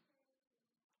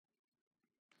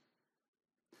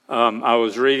 I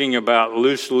was reading about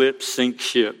loose lips sink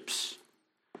ships.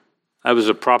 That was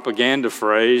a propaganda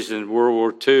phrase in World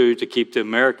War II to keep the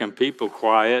American people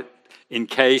quiet in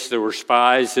case there were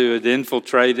spies who had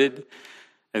infiltrated,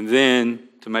 and then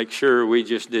to make sure we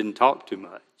just didn't talk too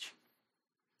much.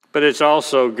 But it's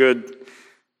also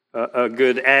a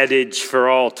good adage for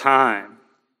all time.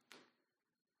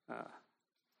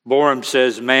 Borum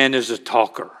says, man is a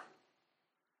talker.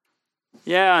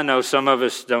 Yeah, I know some of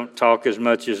us don't talk as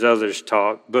much as others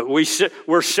talk, but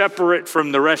we're separate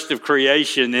from the rest of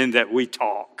creation in that we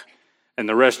talk, and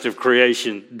the rest of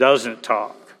creation doesn't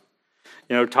talk.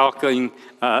 You know, talking,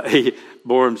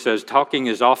 Borum says, talking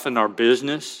is often our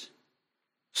business,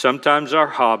 sometimes our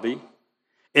hobby,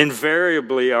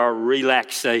 invariably our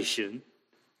relaxation,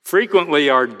 frequently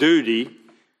our duty,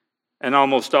 and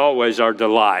almost always our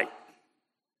delight.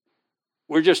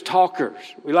 We're just talkers.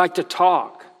 We like to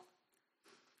talk.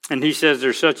 And he says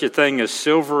there's such a thing as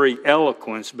silvery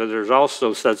eloquence, but there's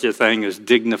also such a thing as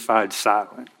dignified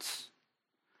silence.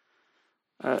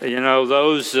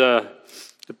 Those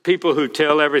the people who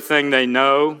tell everything they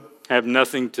know have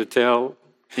nothing to tell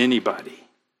anybody.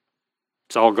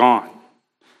 It's all gone.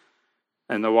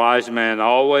 And the wise man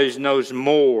always knows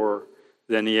more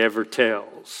than he ever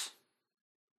tells.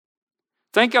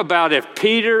 Think about if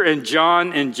Peter and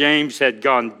John and James had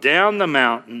gone down the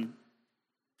mountain.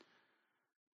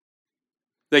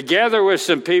 They gather with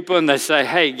some people and they say,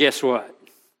 hey, guess what?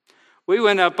 We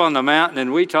went up on the mountain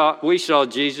and we saw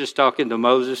Jesus talking to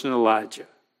Moses and Elijah.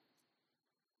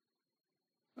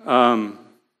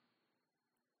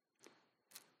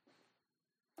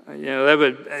 They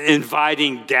would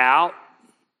inviting doubt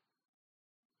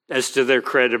as to their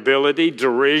credibility,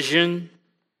 derision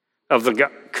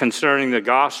concerning the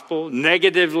gospel,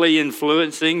 negatively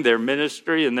influencing their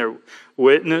ministry and their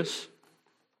witness.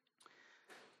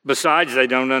 Besides, they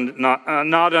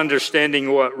not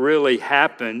understanding what really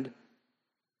happened.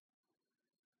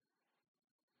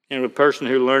 And a person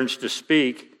who learns to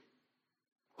speak,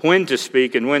 when to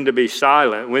speak and when to be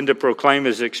silent, when to proclaim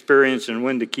his experience and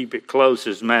when to keep it close,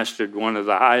 has mastered one of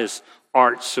the highest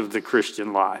arts of the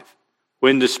Christian life.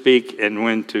 When to speak and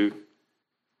when to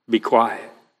be quiet.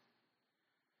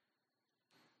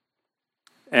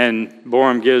 And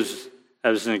Borum gives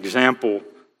as an example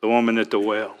the woman at the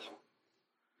well.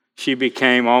 She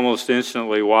became almost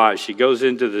instantly wise. She goes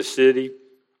into the city.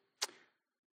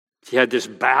 She had this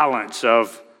balance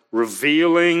of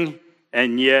revealing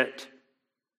and yet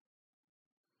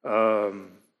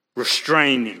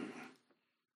restraining.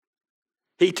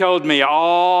 He told me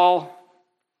all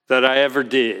that I ever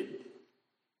did.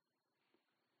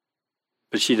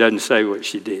 But she doesn't say what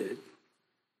she did.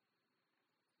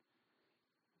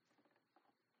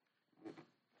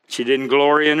 She didn't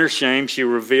glory in her shame. She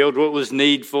revealed what was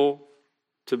needful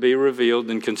to be revealed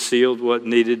and concealed what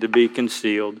needed to be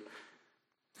concealed.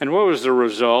 And what was the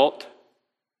result?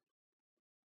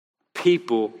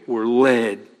 People were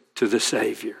led to the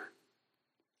Savior.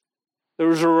 There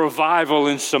was a revival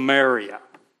in Samaria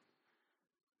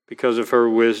because of her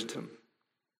wisdom.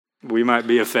 We might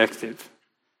be effective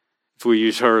if we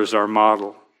use her as our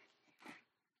model.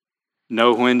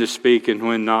 Know when to speak and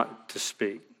when not to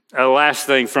speak. Last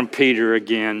thing from Peter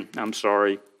again, I'm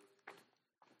sorry.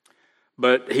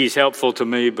 But he's helpful to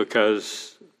me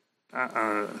because,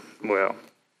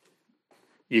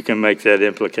 you can make that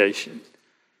implication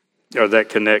or that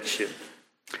connection.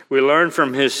 We learn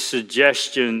from his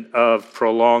suggestion of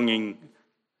prolonging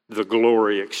the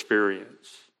glory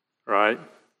experience, right?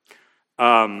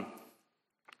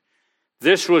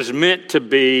 This was meant to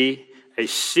be a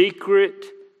secret,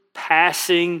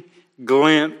 passing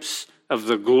glimpse of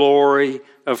the glory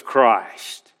of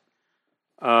Christ.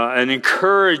 An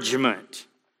encouragement,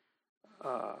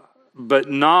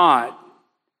 but not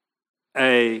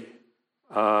a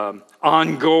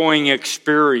ongoing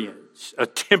experience, a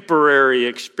temporary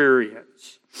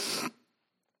experience.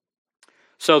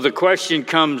 So the question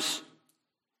comes,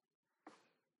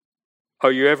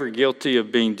 are you ever guilty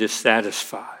of being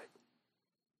dissatisfied?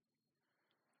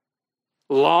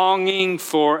 Longing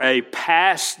for a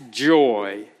past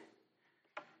joy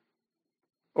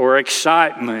or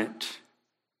excitement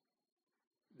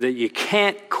that you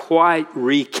can't quite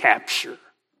recapture.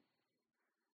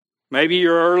 Maybe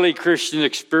your early Christian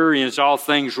experience, all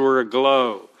things were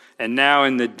aglow, and now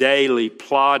in the daily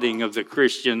plodding of the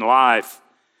Christian life,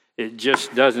 it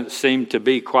just doesn't seem to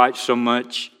be quite so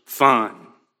much fun.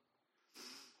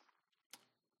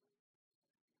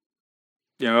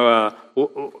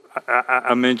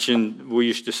 I mentioned we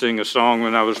used to sing a song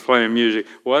when I was playing music.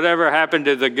 Whatever happened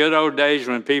to the good old days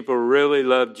when people really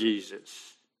loved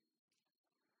Jesus?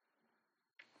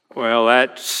 Well,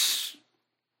 that's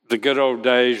the good old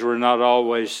days were not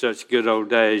always such good old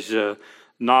days.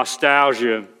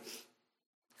 Nostalgia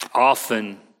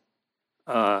often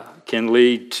can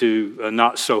lead to a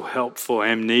not so helpful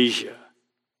amnesia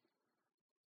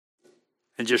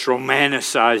and just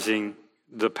romanticizing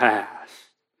the past.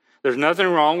 There's nothing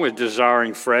wrong with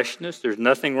desiring freshness. There's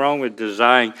nothing wrong with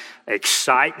desiring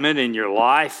excitement in your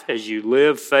life as you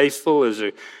live faithful as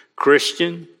a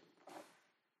Christian.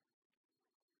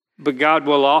 But God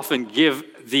will often give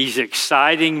these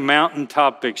exciting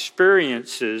mountaintop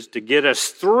experiences to get us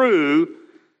through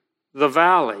the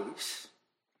valleys,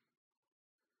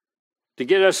 to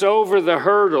get us over the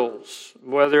hurdles,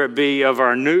 whether it be of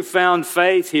our newfound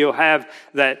faith. He'll have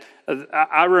that.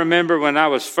 I remember when I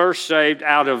was first saved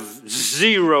out of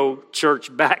zero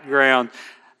church background,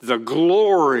 the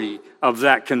glory of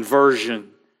that conversion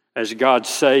as God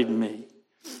saved me.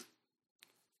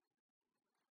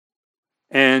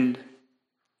 And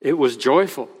it was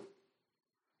joyful.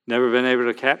 Never been able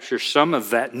to capture some of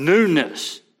that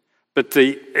newness. But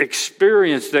the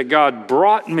experience that God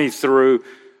brought me through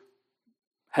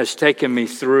has taken me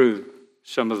through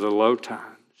some of the low times,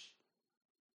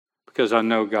 because I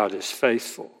know God is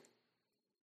faithful.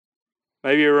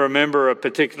 Maybe you remember a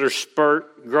particular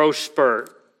growth spurt.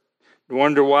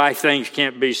 Wonder why things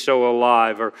can't be so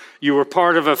alive. Or you were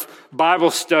part of a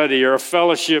Bible study or a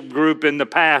fellowship group in the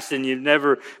past and you've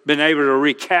never been able to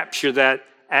recapture that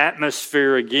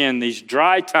atmosphere again. These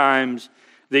dry times,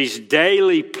 these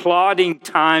daily plodding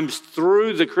times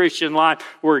through the Christian life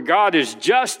where God is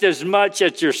just as much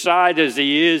at your side as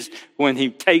He is when He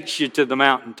takes you to the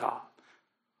mountaintop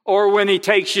or when He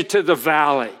takes you to the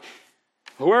valley.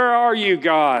 Where are you,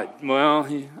 God? Well,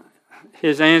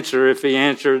 His answer, if He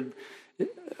answered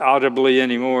audibly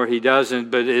anymore, He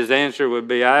doesn't, but His answer would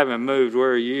be, I haven't moved,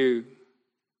 where are you?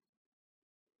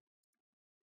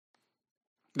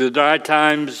 The dry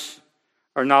times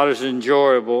are not as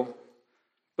enjoyable,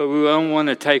 but we don't want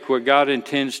to take what God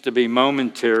intends to be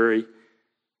momentary,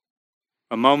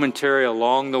 a momentary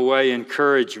along the way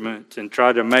encouragement, and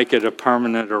try to make it a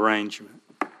permanent arrangement,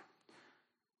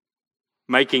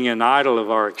 making an idol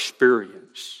of our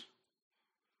experience,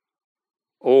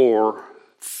 or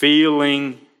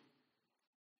feeling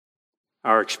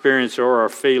our experience or our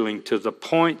feeling to the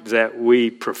point that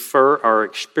we prefer our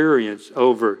experience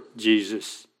over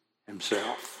Jesus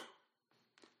Himself.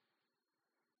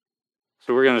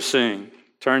 So we're going to sing,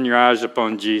 Turn Your Eyes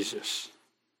Upon Jesus.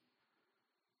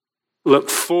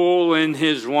 Look full in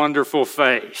His wonderful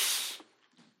face,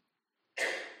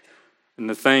 and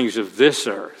the things of this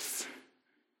earth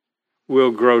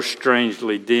will grow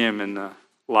strangely dim in the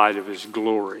light of His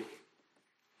glory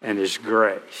and His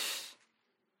grace.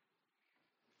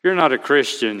 If you're not a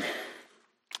Christian,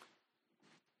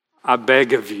 I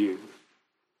beg of you,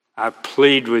 I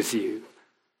plead with you,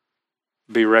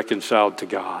 be reconciled to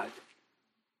God.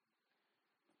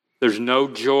 There's no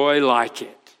joy like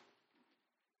it.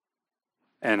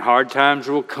 And hard times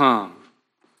will come,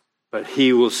 but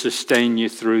He will sustain you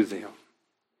through them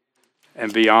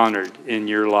and be honored in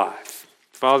your life.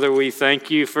 Father, we thank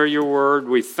You for Your word.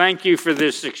 We thank You for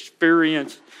this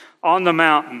experience on the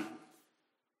mountain,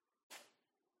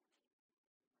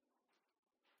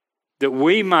 that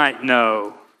we might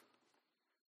know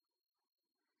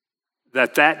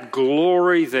that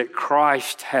glory that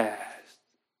Christ has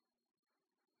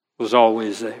was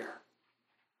always there.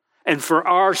 And for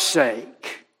our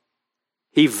sake,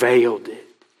 He veiled it.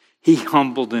 He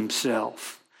humbled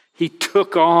Himself. He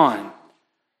took on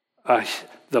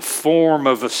the form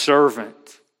of a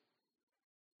servant.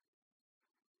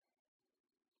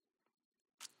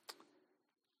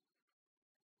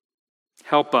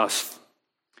 Help us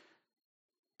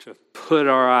to put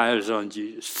our eyes on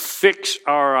Jesus, fix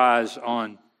our eyes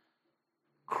on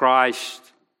Christ,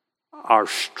 our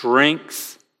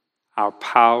strength, our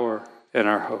power, and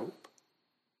our hope.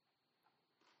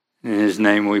 In His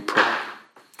name we pray.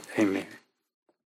 Amen.